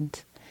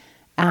mind.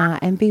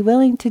 And be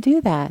willing to do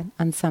that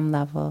on some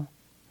level.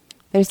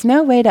 There's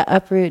no way to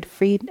uproot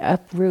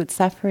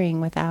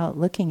suffering without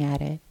looking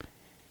at it.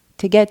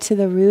 To get to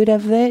the root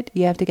of it,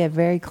 you have to get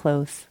very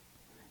close.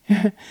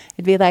 It'd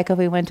be like if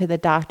we went to the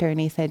doctor and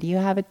he said, you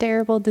have a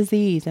terrible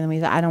disease. And we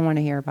said, I don't want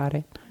to hear about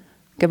it.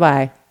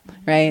 Goodbye.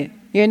 Right?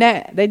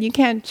 Then you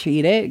can't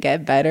treat it,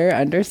 get better,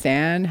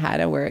 understand how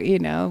to work.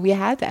 We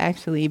had to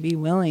actually be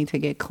willing to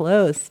get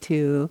close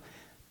to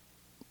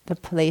the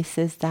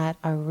places that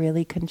are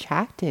really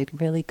contracted,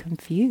 really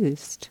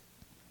confused.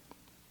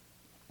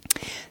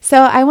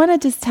 So I want to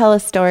just tell a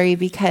story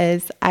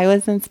because I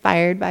was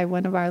inspired by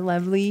one of our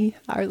lovely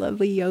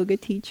yoga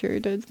teacher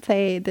to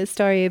say this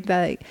story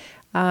about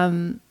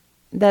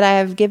that I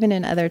have given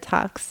in other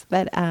talks,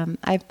 but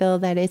I feel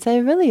that it's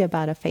really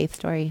about a faith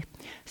story.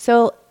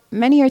 So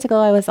many years ago,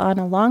 I was on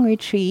a long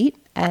retreat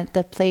at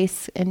the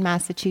place in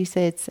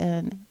Massachusetts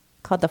and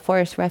called the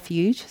Forest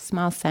Refuge,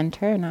 small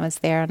center, and I was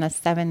there on a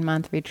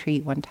 7-month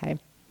retreat one time.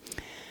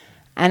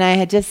 And I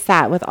had just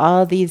sat with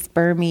all these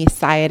Burmese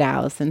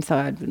Sayadaws, and so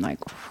I'd been like,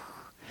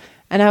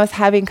 And I was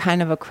having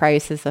kind of a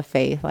crisis of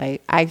faith.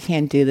 Like, I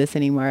can't do this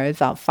anymore. It was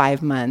about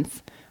 5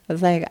 months. I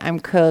was like, I'm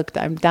cooked.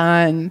 I'm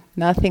done.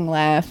 Nothing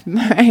left,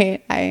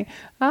 right?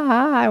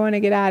 I want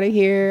to get out of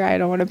here. I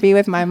don't want to be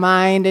with my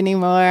mind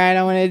anymore. I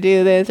don't want to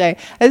do this. I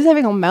was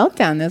having a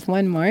meltdown this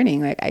one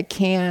morning. Like, I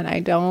can't. I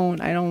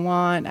don't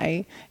want.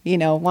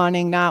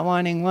 Wanting, not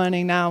wanting,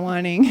 wanting, not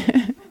wanting.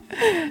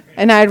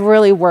 And I'd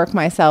really work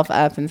myself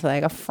up into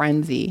like a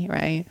frenzy,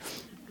 right?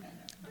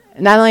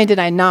 Not only did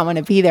I not want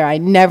to be there, I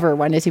never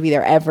wanted to be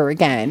there ever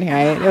again,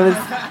 right?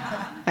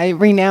 I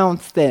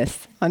renounced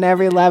this on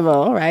every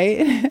level,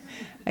 right?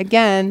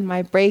 Again,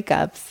 my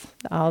breakups,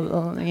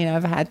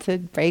 I've had to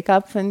break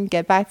up and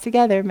get back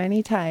together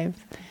many times.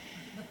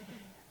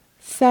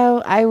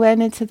 So I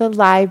went into the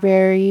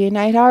library, and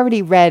I'd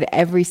already read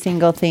every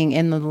single thing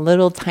in the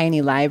little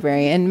tiny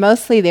library. And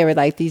mostly they were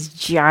like these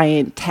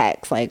giant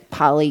texts, like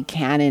Poly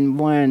Canon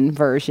 1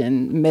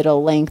 version,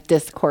 middle length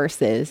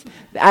discourses.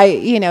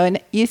 And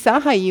you saw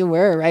how you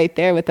were right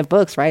there with the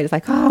books, right? It's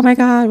like, oh my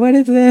God, what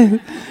is this?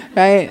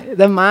 Right?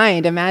 The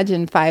mind,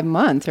 imagine 5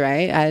 months,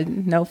 right? I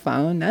had no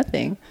phone,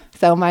 nothing.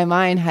 So my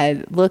mind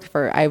had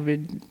I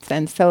would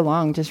spend so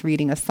long just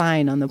reading a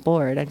sign on the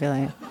board. I'd be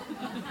like,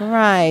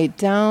 right,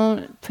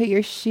 don't put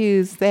your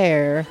shoes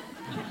there.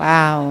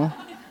 Wow,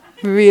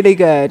 really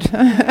good.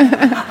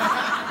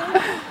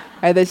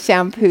 Or the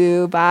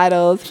shampoo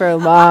bottles for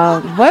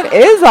long. What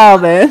is all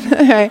this?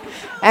 Right?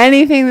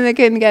 Anything that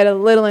can get a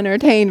little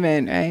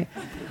entertainment, right?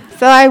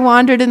 So I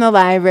wandered in the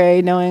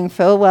library knowing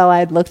full well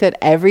I'd looked at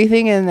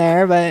everything in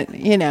there, but,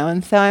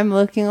 and so I'm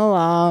looking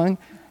along.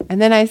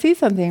 And then I see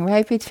something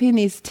right between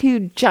these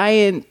two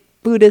giant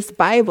Buddhist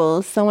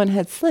Bibles. Someone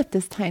had slipped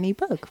this tiny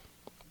book.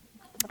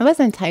 It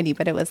wasn't tiny,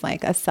 but it was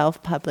like a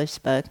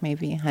self-published book,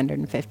 maybe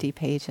 150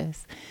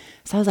 pages.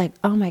 So I was like,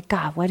 oh my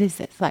God, what is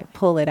this? So I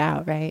pull it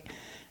out, right?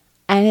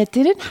 And it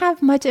didn't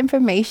have much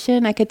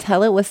information. I could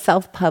tell it was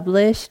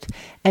self-published.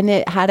 And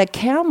it had a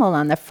camel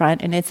on the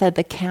front, and it said,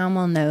 the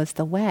camel knows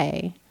the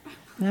way.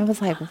 And I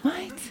was like,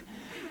 what?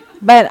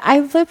 But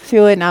I flipped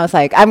through it, and I was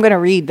like, I'm going to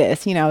read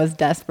this. I was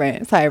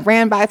desperate. So I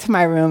ran back to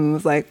my room and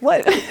was like,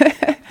 what?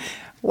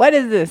 What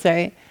is this,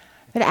 right?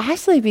 But it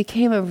actually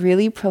became a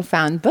really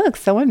profound book.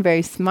 Someone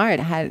very smart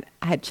had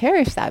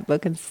cherished that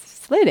book and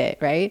slid it,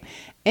 right,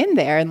 in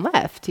there and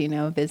left,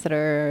 a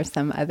visitor or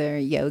some other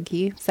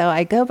yogi. So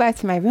I go back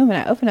to my room and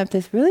I open up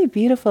this really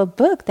beautiful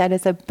book that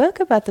is a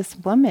book about this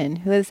woman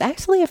who is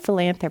actually a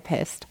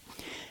philanthropist.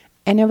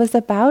 And it was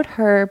about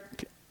her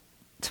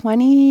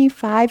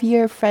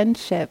 25-year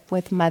friendship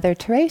with Mother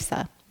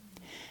Teresa.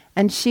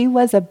 And she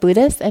was a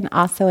Buddhist and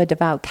also a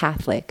devout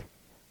Catholic,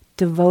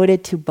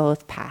 devoted to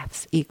both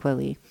paths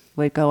equally.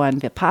 Would go on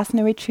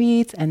Vipassana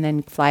retreats and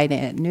then fly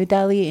to New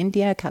Delhi,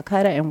 India,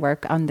 Calcutta, and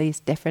work on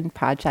these different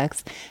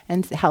projects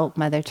and help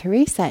Mother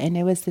Teresa. And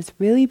it was this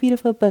really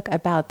beautiful book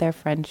about their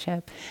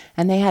friendship.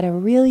 And they had a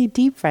really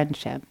deep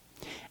friendship.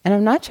 And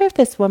I'm not sure if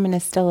this woman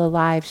is still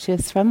alive. She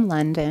was from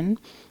London.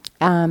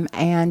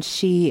 And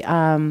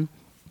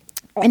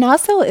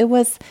also it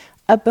was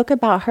a book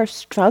about her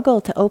struggle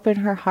to open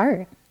her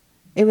heart.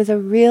 It was a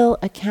real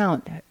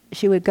account.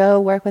 She would go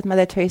work with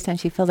Mother Teresa, and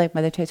she felt like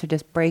Mother Teresa would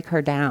just break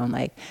her down,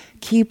 like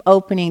keep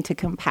opening to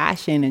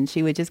compassion. And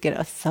she would just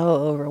get so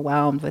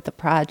overwhelmed with the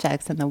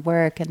projects and the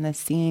work and the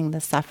seeing the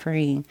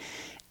suffering.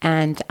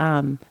 And,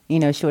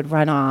 she would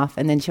run off,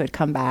 and then she would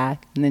come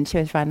back, and then she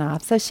would run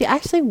off. So she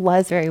actually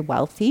was very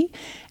wealthy,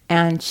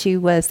 and she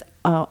was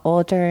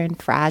older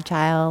and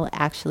fragile,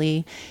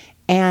 actually.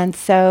 And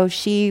so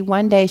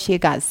one day she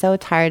got so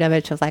tired of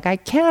it. She was like, I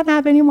can't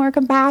have any more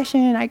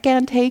compassion. I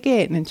can't take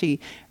it. And she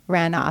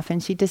ran off,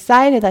 and she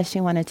decided that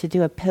she wanted to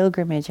do a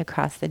pilgrimage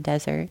across the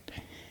desert,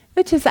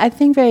 which is, I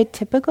think, very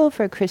typical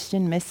for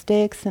Christian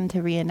mystics, and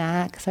to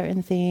reenact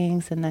certain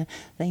things, and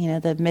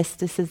the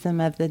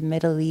mysticism of the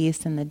Middle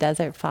East and the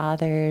Desert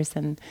Fathers.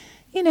 And,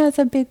 it's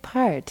a big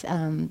part.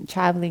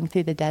 Traveling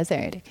through the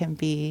desert,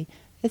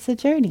 it's a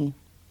journey.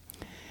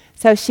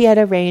 So she had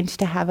arranged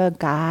to have a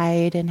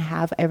guide and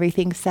have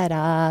everything set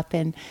up,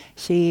 and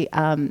she,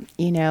 and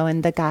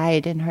the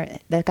guide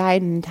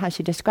and how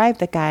she described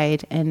the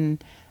guide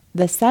and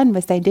the son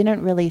was, they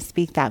didn't really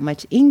speak that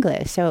much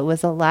English. So it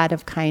was a lot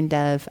of kind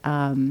of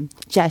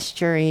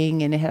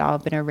gesturing, and it had all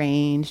been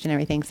arranged and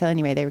everything. So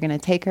anyway, they were going to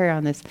take her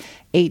on this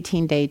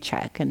 18-day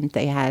trek, and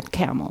they had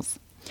camels.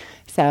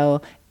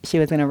 So she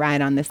was going to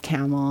ride on this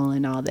camel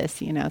and all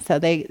this, So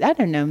they, I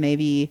don't know,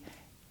 maybe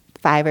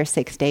 5 or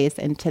 6 days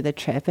into the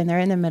trip, and they're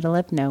in the middle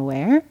of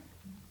nowhere.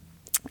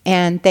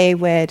 And they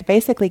would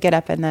basically get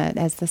up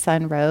as the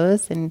sun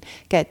rose and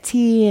get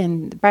tea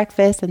and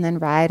breakfast, and then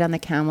ride on the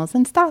camels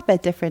and stop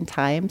at different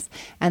times.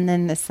 And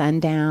then the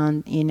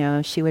sundown,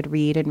 she would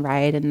read and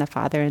write, and the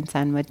father and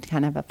son would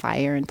kind of have a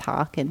fire and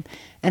talk. And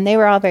they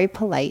were all very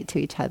polite to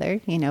each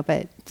other,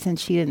 but since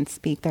she didn't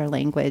speak their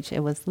language,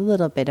 it was a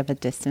little bit of a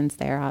distance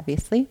there,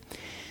 obviously.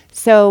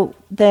 So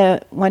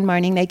one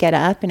morning they get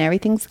up and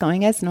everything's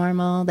going as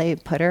normal. They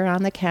put her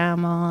on the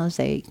camels.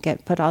 They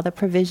put all the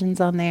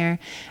provisions on there.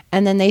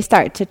 And then they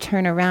start to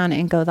turn around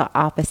and go the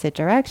opposite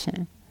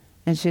direction.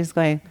 And she's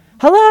going,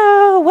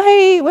 hello,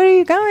 wait, where are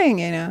you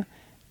going?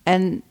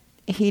 And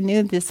he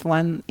knew this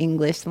one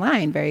English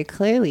line very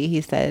clearly. He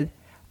said,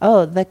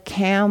 oh, the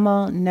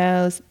camel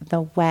knows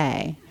the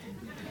way.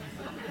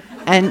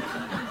 And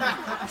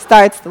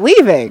starts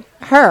leaving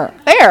her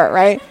there,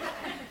 right?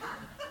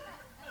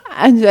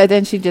 And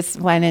then she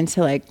just went into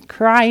like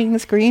crying,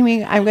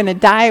 screaming, I'm going to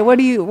die. What?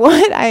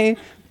 I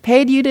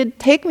paid you to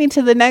take me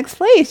to the next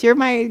place. You're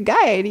my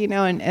guide,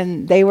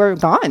 and they were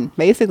gone.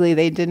 Basically,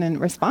 they didn't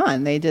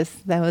respond. That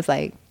was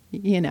like,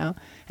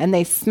 and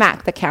they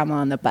smacked the camel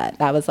on the butt.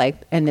 That was like,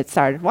 and it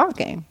started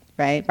walking,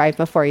 right? Right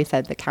before he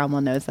said the camel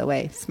knows the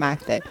way,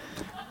 smacked it.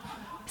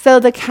 So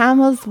the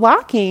camel's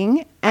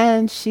walking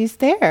and she's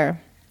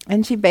there.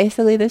 And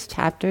this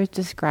chapter is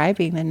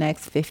describing the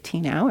next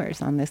 15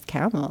 hours on this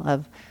camel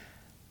of,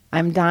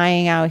 I'm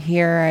dying out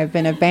here, I've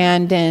been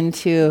abandoned,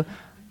 to,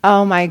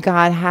 oh my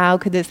God, how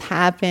could this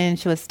happen?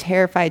 She was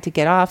terrified to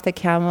get off the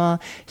camel.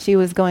 She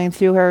was going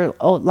through her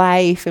old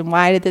life, and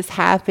why did this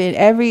happen?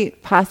 Every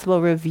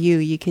possible review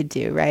you could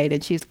do, right?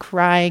 And she's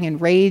crying and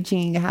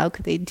raging, how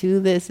could they do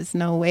this? There's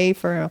no way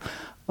for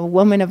a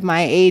woman of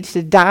my age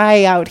to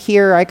die out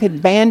here.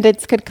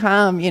 Bandits could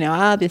come,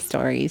 all these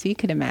stories. You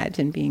could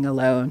imagine being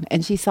alone.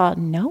 And she saw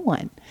no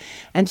one.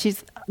 And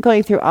she's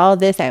going through all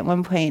this. At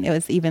one point, it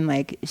was even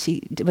like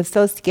she was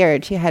so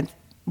scared. She had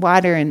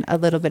water and a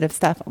little bit of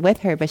stuff with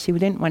her, but she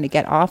didn't want to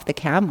get off the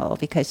camel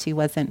because she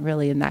wasn't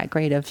really in that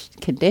great of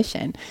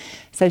condition.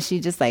 So she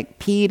just like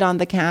peed on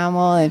the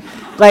camel, and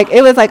like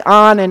it was like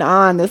on and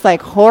on, this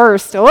like horror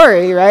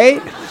story,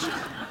 right?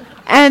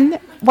 And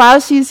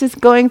while she's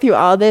just going through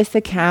all this,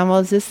 the camel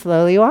is just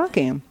slowly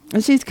walking.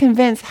 And she's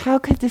convinced, how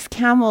could this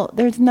camel,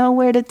 there's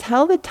nowhere to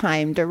tell the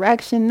time,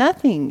 direction,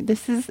 nothing.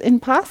 This is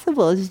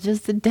impossible. It's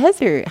just a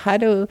desert.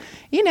 So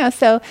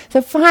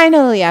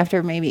finally,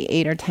 after maybe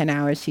 8 or 10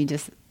 hours, she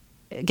just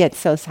gets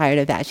so tired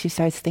of that. She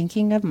starts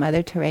thinking of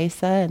Mother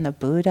Teresa and the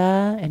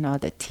Buddha and all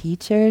the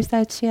teachers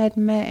that she had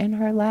met in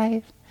her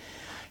life.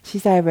 She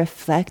started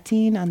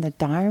reflecting on the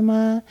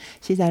Dharma.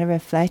 She started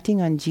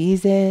reflecting on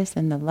Jesus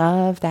and the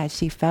love that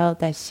she felt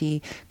that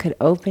she could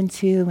open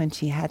to when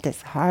she had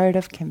this heart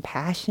of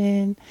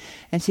compassion.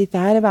 And she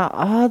thought about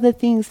all the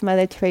things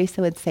Mother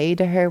Teresa would say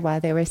to her while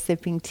they were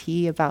sipping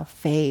tea about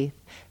faith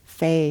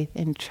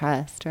and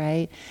trust,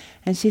 right?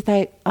 And she's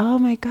like, oh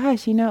my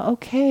gosh,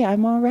 okay,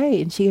 I'm all right.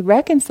 And she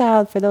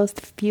reconciled for those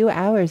few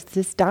hours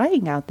just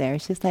dying out there.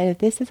 She's like, if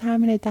this is how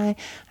I'm going to die,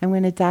 I'm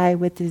going to die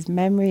with these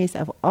memories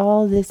of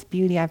all this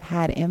beauty I've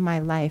had in my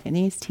life, and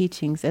these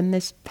teachings, in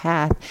this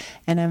path.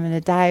 And I'm going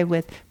to die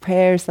with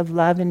prayers of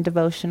love and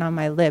devotion on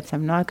my lips.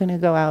 I'm not going to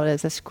go out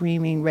as a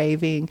screaming,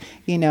 raving,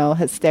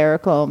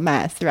 hysterical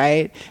mess,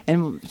 right?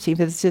 And she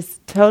was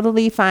just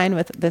totally fine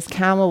with this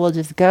camel will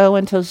just go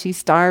until she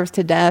starves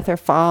to death or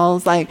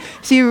falls. Like,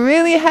 she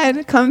really had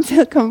come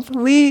to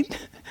complete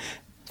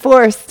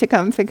letting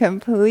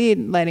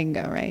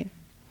go, right?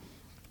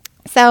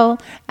 So,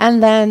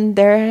 and then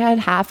there had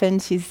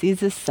happened, she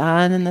sees the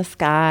sun in the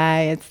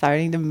sky, it's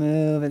starting to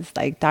move, it's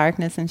like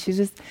darkness, and she's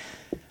just,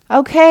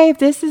 okay,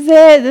 this is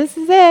it,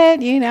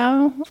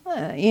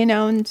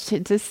 and she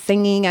just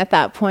singing at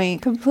that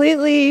point,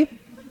 completely,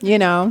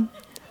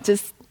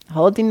 just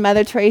holding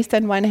Mother Teresa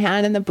in one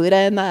hand and the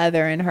Buddha in the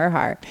other in her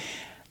heart.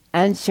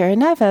 And sure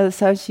enough,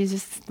 so she's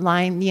just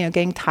lying,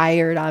 getting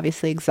tired,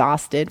 obviously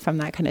exhausted from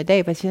that kind of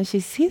day. But she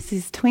sees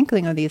these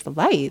twinkling of these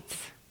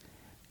lights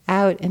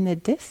out in the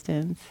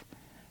distance.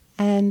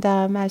 And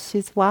as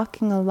she's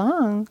walking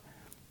along,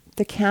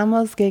 the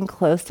camel's getting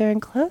closer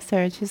and closer.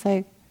 And she's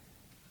like,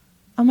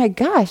 oh my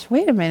gosh,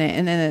 wait a minute.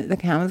 And then the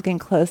camel's getting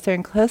closer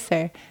and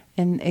closer.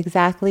 And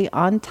exactly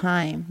on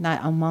time,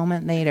 not a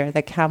moment later,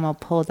 the camel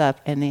pulled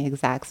up in the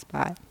exact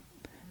spot.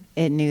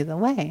 It knew the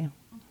way.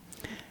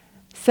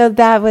 So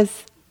that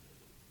was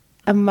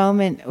a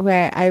moment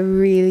where I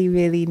really,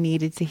 really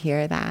needed to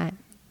hear that,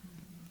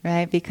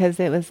 right? Because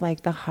it was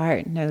like the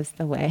heart knows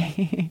the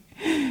way,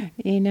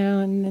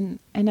 and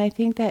I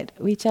think that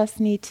we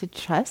just need to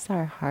trust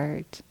our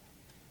heart.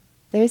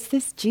 There's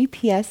this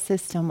GPS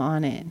system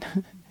on it.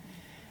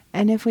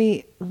 And if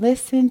we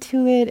listen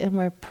to it and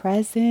we're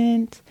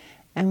present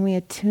and we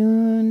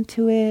attune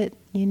to it,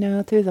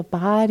 through the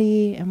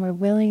body, and we're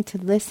willing to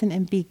listen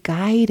and be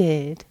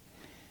guided,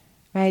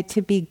 right?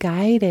 To be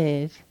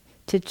guided,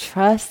 to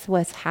trust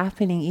what's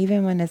happening,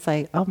 even when it's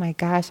like, oh my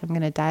gosh, I'm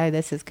going to die.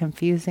 This is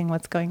confusing.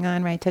 What's going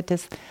on, right? To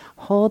just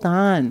hold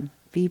on,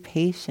 be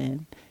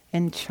patient,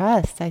 and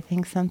trust. I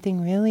think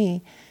something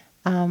really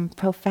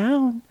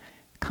profound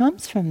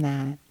comes from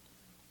that.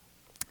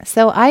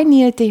 So I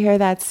needed to hear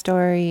that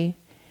story,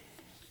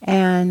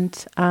 and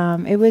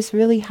it was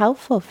really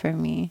helpful for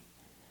me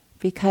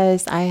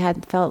because I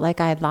had felt like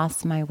I had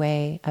lost my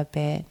way a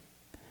bit.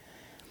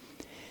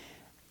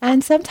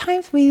 And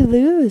sometimes we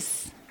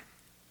lose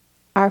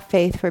our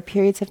faith for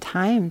periods of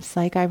times.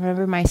 Like I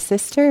remember my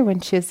sister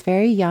when she was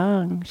very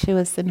young, she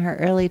was in her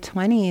early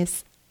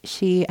 20s,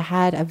 she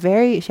had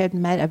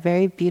met a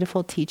very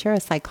beautiful teacher,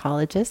 a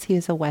psychologist. He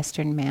was a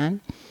Western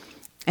man.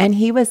 And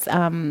he was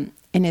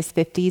in his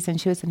 50s and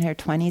she was in her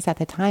 20s at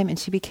the time, and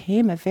she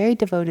became a very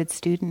devoted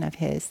student of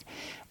his.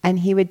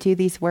 And he would do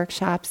these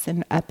workshops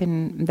up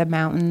in the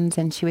mountains,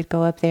 and she would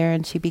go up there,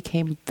 and she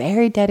became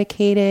very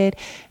dedicated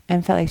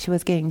and felt like she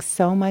was getting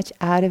so much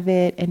out of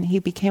it. And he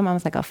became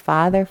almost like a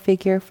father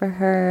figure for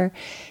her.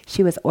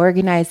 She was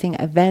organizing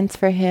events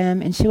for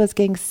him, and she was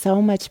getting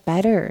so much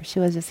better. She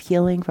was just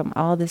healing from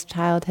all this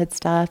childhood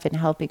stuff and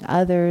helping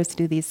others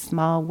do these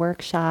small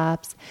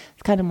workshops.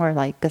 It's kind of more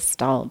like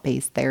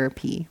Gestalt-based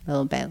therapy, a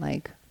little bit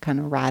like kind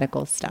of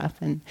radical stuff.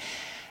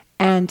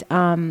 And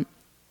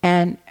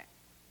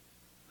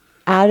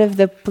out of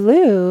the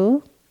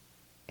blue,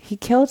 he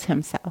killed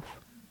himself.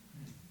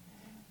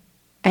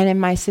 And then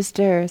my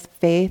sister's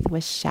faith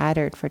was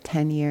shattered for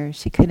 10 years.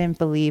 She couldn't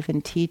believe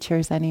in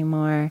teachers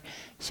anymore.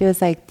 She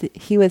was like,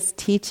 he was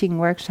teaching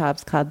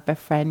workshops called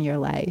Befriend Your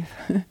Life,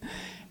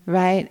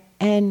 right?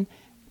 And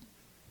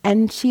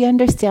she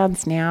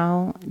understands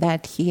now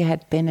that he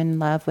had been in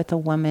love with a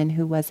woman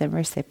who wasn't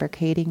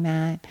reciprocating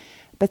that.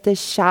 But the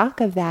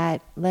shock of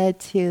that led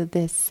to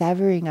this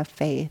severing of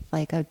faith,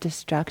 like a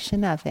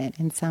destruction of it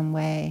in some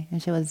way.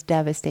 And she was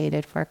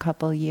devastated for a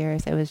couple of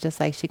years. It was just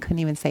like she couldn't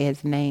even say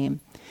his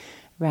name,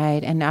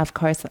 right? And of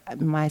course,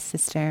 my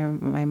sister,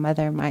 my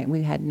mother,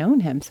 we had known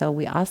him, so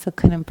we also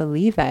couldn't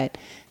believe that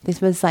this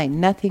was like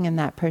nothing in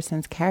that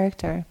person's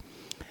character.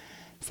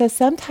 So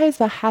sometimes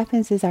what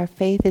happens is our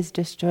faith is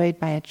destroyed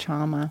by a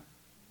trauma.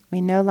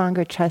 We no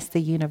longer trust the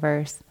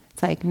universe.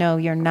 It's like, no,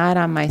 you're not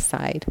on my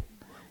side.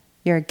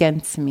 You're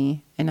against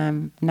me, and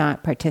I'm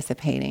not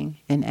participating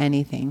in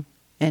anything,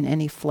 in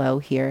any flow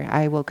here.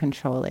 I will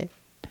control it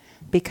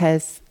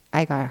because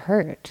I got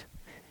hurt,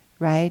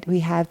 right? We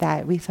have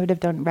that. We sort of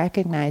don't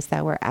recognize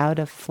that we're out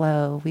of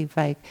flow. We've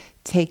like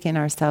taken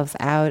ourselves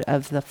out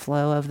of the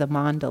flow of the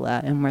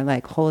mandala, and we're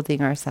like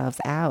holding ourselves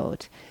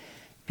out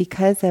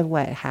because of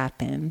what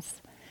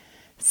happens.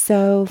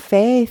 So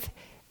faith,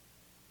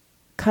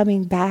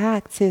 coming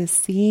back to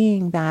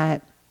seeing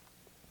that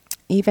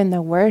even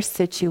the worst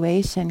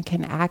situation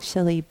can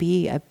actually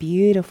be a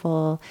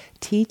beautiful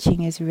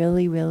teaching, is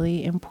really,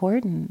 really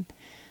important.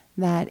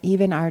 That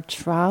even our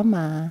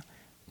trauma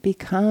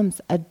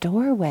becomes a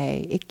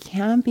doorway. It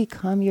can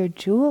become your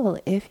jewel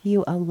if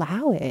you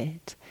allow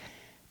it.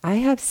 I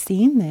have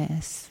seen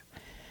this.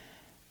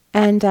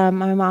 And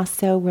I'm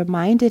also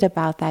reminded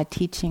about that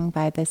teaching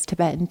by this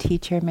Tibetan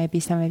teacher. Maybe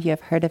some of you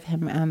have heard of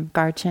him,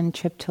 Garchen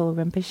Triptul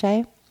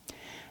Rinpoche.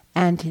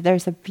 And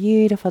there's a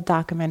beautiful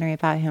documentary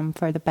about him,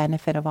 For the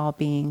Benefit of All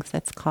Beings,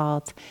 that's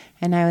called.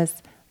 And I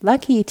was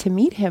lucky to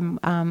meet him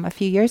a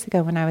few years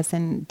ago when I was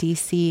in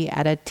DC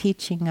at a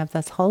teaching of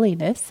this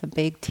holiness, a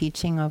big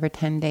teaching over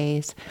 10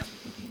 days.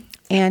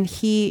 And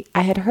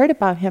I had heard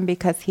about him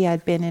because he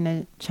had been in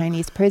a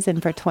Chinese prison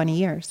for 20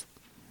 years.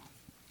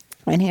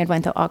 And he had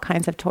went to all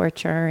kinds of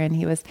torture,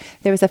 and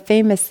there was a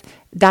famous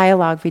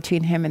dialogue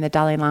between him and the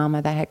Dalai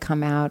Lama that had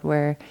come out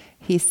where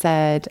he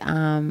said,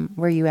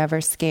 were you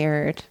ever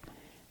scared?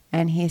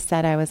 And he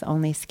said, I was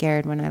only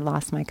scared when I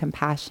lost my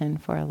compassion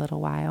for a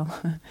little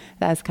while.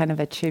 That's kind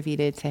of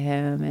attributed to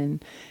him.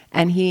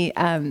 And he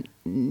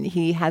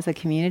has a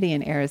community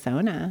in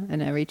Arizona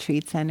and a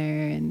retreat center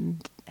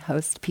and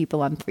hosts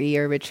people on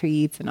 3-year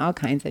retreats and all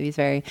kinds of,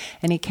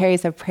 and he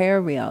carries a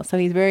prayer wheel. So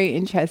he's very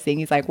interesting.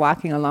 He's like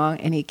walking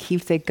along and he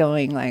keeps it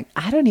going. Like,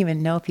 I don't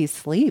even know if he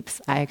sleeps,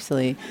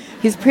 actually.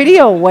 He's pretty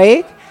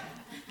awake.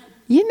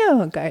 You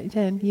know,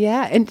 Garden,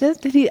 yeah. And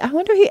I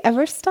wonder if he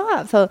ever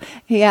stops. So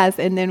he has,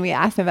 and then we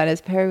asked him about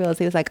his prayer wheels.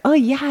 He was like, oh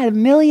yeah,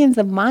 millions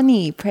of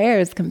money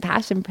prayers,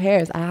 compassion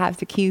prayers. I have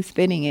to keep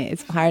spinning it.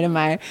 It's part of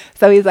my,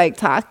 so he's like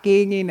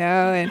talking,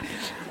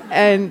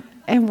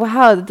 and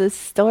wow, the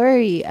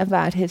story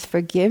about his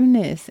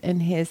forgiveness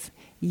and his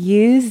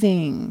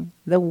using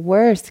the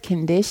worst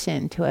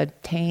condition to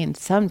attain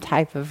some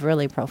type of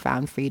really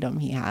profound freedom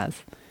he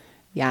has.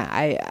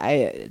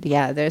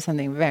 Yeah, there's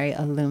something very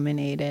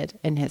illuminated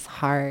in his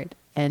heart,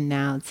 and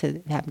now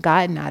to have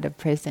gotten out of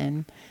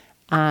prison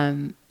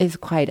is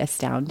quite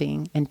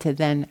astounding, and to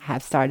then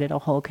have started a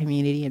whole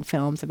community and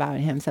films about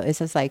him. So it's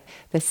just like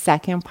the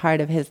second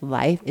part of his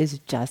life is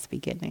just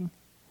beginning.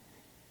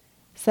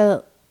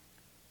 So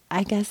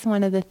I guess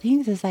one of the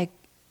things is like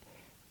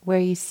where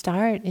you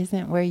start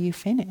isn't where you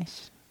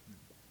finish,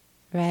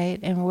 right?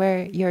 And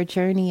where your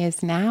journey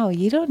is now,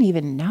 you don't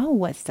even know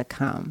what's to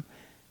come.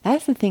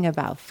 That's the thing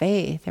about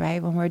faith,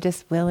 right? When we're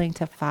just willing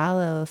to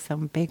follow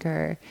some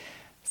bigger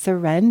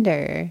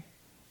surrender,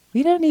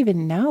 we don't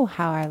even know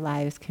how our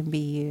lives can be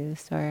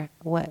used or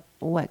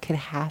what could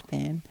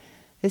happen.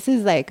 This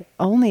is like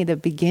only the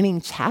beginning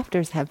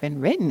chapters have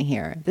been written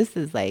here. This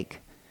is like,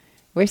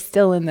 we're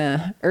still in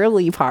the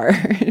early part,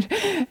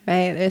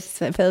 right? It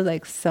feels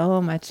like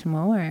so much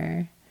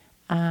more.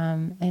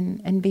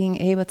 And being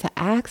able to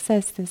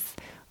access this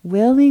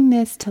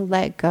willingness to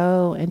let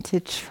go and to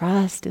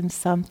trust in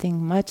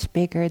something much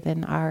bigger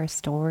than our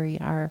story,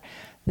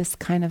 this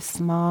kind of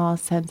small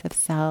sense of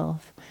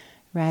self,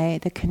 right?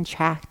 The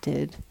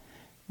contracted,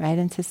 right?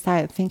 And to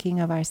start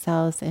thinking of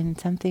ourselves in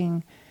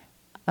something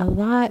a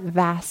lot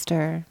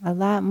vaster, a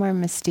lot more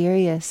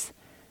mysterious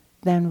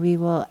than we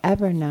will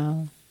ever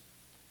know.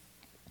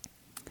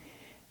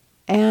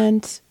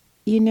 And,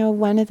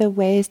 one of the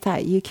ways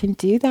that you can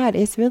do that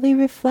is really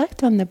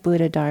reflect on the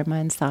Buddha, Dharma,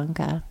 and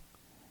Sangha.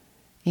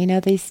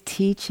 These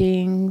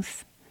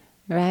teachings,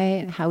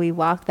 right? How we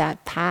walk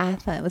that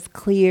path that was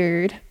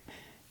cleared,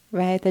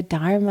 right? The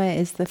Dharma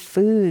is the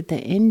food, the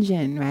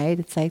engine, right?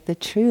 It's like the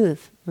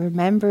truth,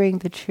 remembering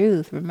the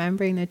truth,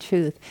 remembering the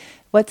truth.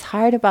 What's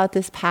hard about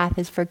this path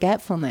is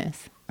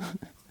forgetfulness.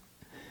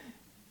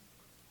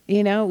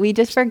 We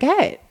just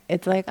forget.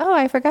 It's like, oh,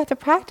 I forgot to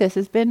practice.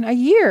 It's been a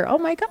year. Oh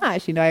my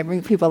gosh. I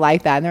bring people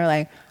like that and they're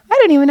like, I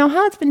don't even know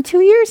how it's been 2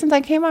 years since I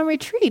came on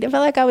retreat. I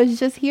felt like I was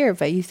just here.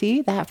 But you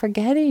see, that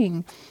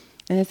forgetting.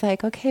 And it's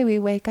like, okay, we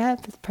wake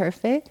up, it's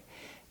perfect.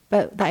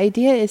 But the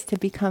idea is to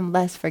become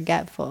less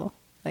forgetful,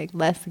 like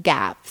less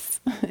gaps.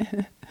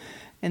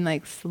 And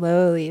like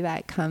slowly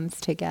that comes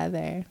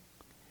together.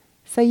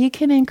 So you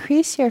can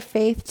increase your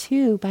faith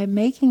too by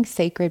making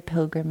sacred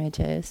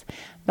pilgrimages,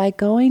 by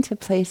going to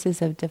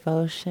places of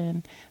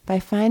devotion, by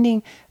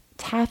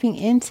tapping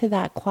into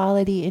that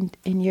quality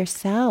in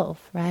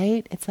yourself,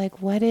 right? It's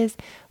like,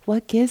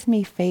 what gives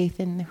me faith,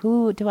 and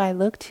who do I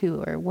look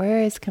to, or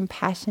where is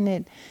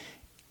compassionate,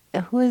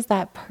 who is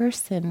that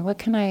person?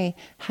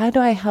 How do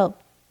I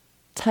help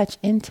touch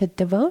into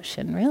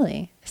devotion,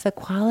 really? It's the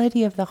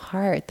quality of the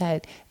heart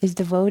that is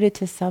devoted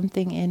to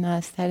something in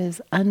us that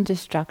is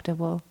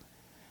indestructible.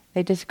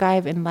 They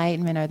describe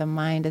enlightenment or the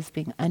mind as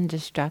being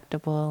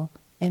indestructible,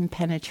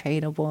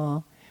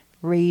 impenetrable,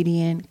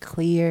 radiant,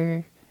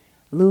 clear,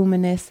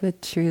 luminous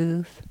with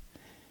truth,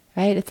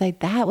 right? It's like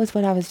that was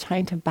what I was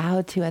trying to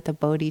bow to at the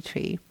Bodhi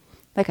tree.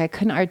 Like I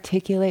couldn't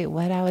articulate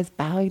what I was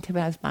bowing to,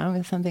 but I was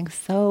bowing to something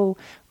so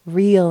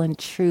real and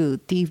true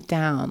deep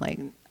down. Like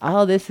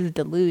all this is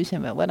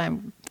delusion, but what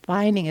I'm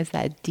finding is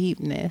that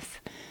deepness.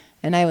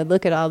 And I would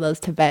look at all those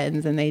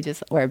Tibetans and they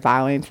just were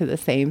bowing to the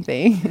same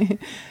thing.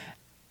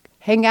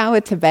 Hang out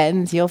with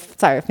Tibetans, you'll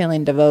start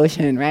feeling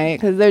devotion, right?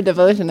 Because their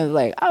devotion is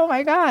like, oh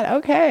my God,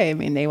 okay. I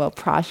mean, they will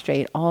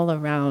prostrate all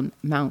around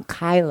Mount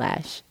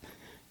Kailash,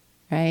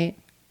 right?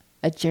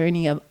 A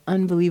journey of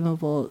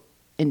unbelievable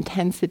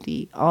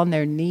intensity on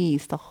their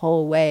knees the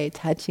whole way,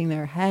 touching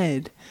their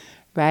head,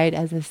 right?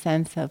 As a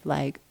sense of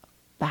like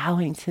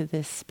bowing to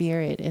this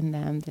spirit in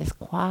them, this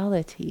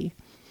quality.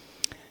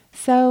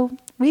 So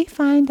we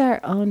find our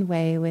own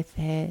way with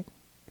it.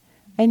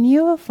 And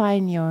you will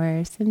find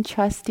yours, and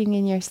trusting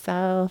in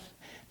yourself.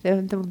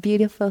 The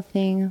beautiful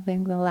thing,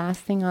 the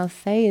last thing I'll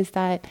say is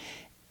that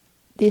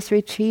this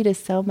retreat is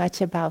so much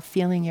about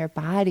feeling your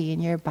body,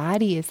 and your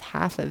body is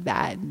half of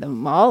that.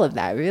 All of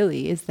that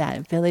really is that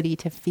ability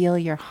to feel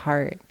your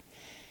heart.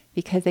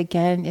 Because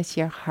again, it's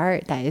your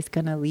heart that is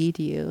going to lead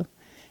you.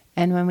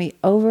 And when we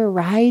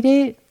override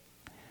it,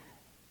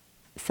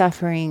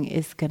 suffering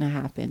is going to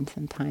happen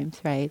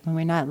sometimes, right? When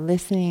we're not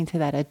listening to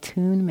that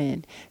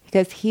attunement.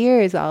 Because here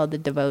is all the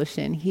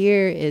devotion.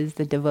 Here is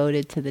the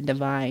devoted to the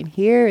divine.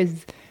 Here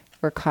is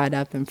we're caught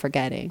up in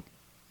forgetting,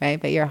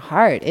 right? But your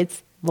heart,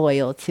 it's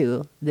loyal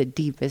to the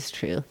deepest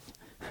truth.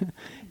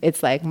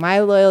 It's like my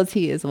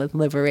loyalty is with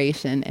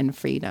liberation and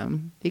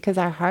freedom. Because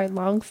our heart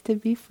longs to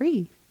be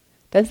free,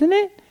 doesn't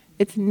it?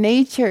 Its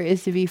nature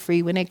is to be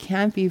free. When it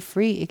can't be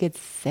free, it gets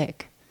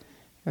sick.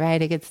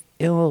 Right? It gets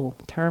ill,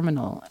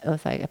 terminal.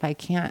 It's like, if I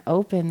can't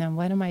open, then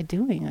what am I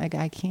doing? Like,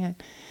 I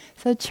can't.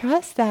 So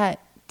trust that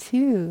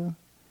too,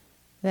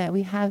 that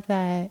we have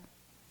that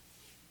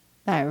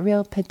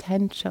real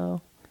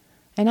potential.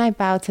 And I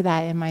bow to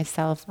that in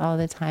myself all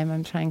the time.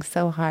 I'm trying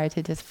so hard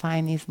to just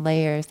find these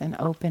layers and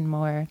open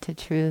more to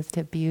truth,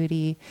 to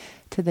beauty,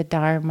 to the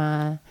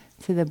Dharma,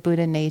 to the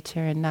Buddha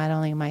nature, and not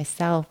only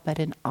myself, but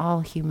in all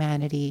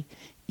humanity,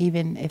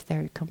 even if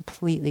they're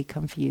completely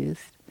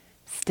confused.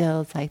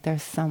 Still, it's like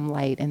there's some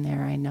light in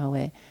there, I know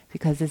it,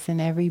 because it's in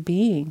every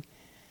being,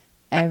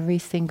 every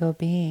single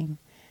being.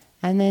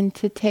 And then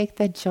to take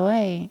the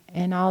joy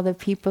in all the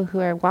people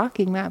who are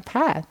walking that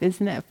path.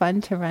 Isn't it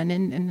fun to run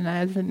in? And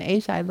I was in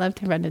Asia, I love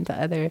to run into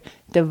other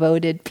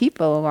devoted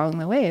people along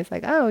the way. It's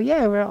like, oh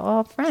yeah, we're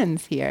all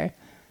friends here.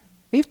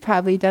 We've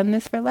probably done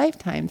this for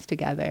lifetimes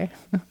together.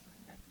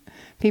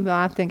 People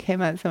often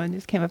someone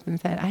just came up and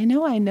said, I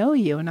know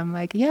you. And I'm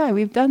like, yeah,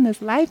 we've done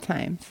this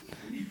lifetimes.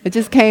 It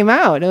just came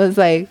out. It was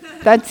like,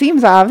 that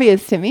seems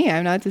obvious to me.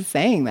 I'm not just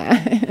saying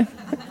that.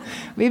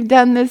 We've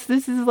done this.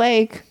 This is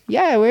like,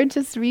 yeah, we're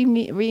just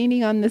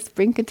reading on this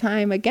brink of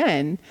time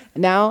again.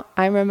 Now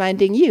I'm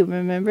reminding you.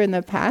 Remember in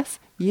the past,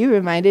 you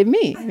reminded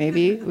me.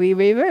 Maybe we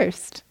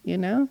reversed,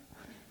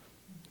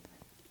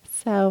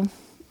 So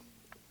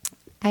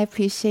I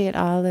appreciate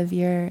all of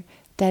your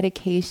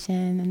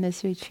dedication, and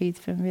this retreat's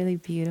been really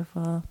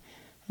beautiful.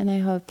 And I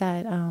hope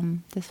that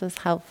this was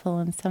helpful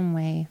in some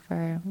way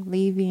for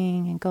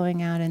leaving and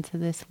going out into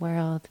this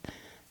world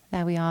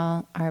that we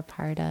all are a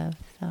part of.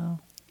 So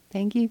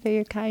thank you for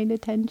your kind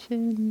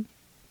attention.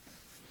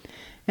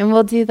 And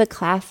we'll do the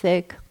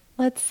classic,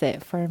 let's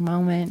sit for a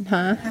moment,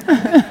 huh?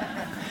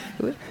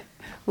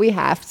 We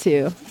have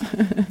to.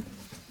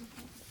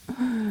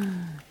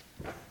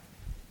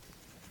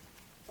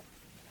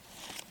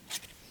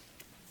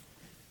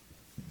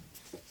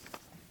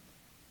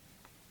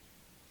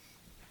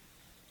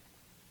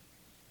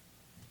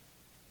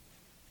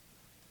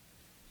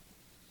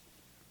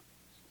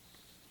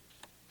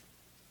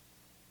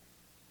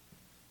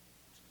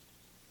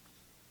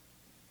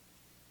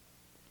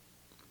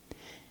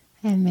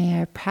 And may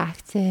our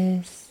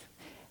practice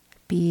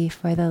be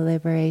for the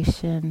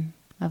liberation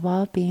of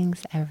all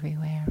beings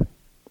everywhere.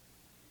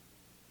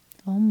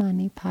 Om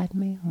Mani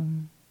Padme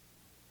Hum.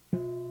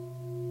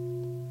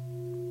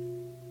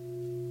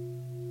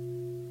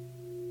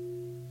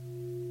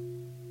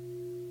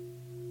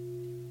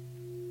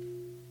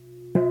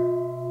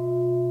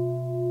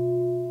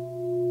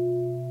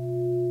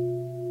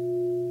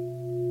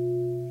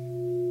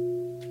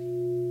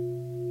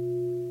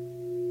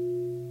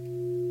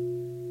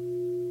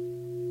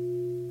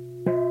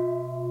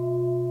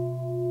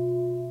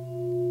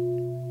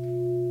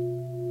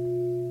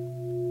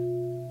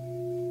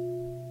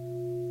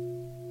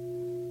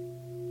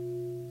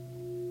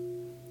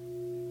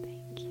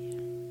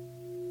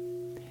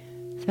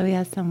 So we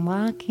have some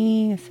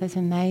walking, it's such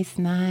a nice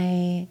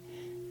night,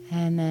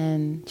 and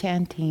then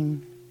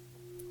chanting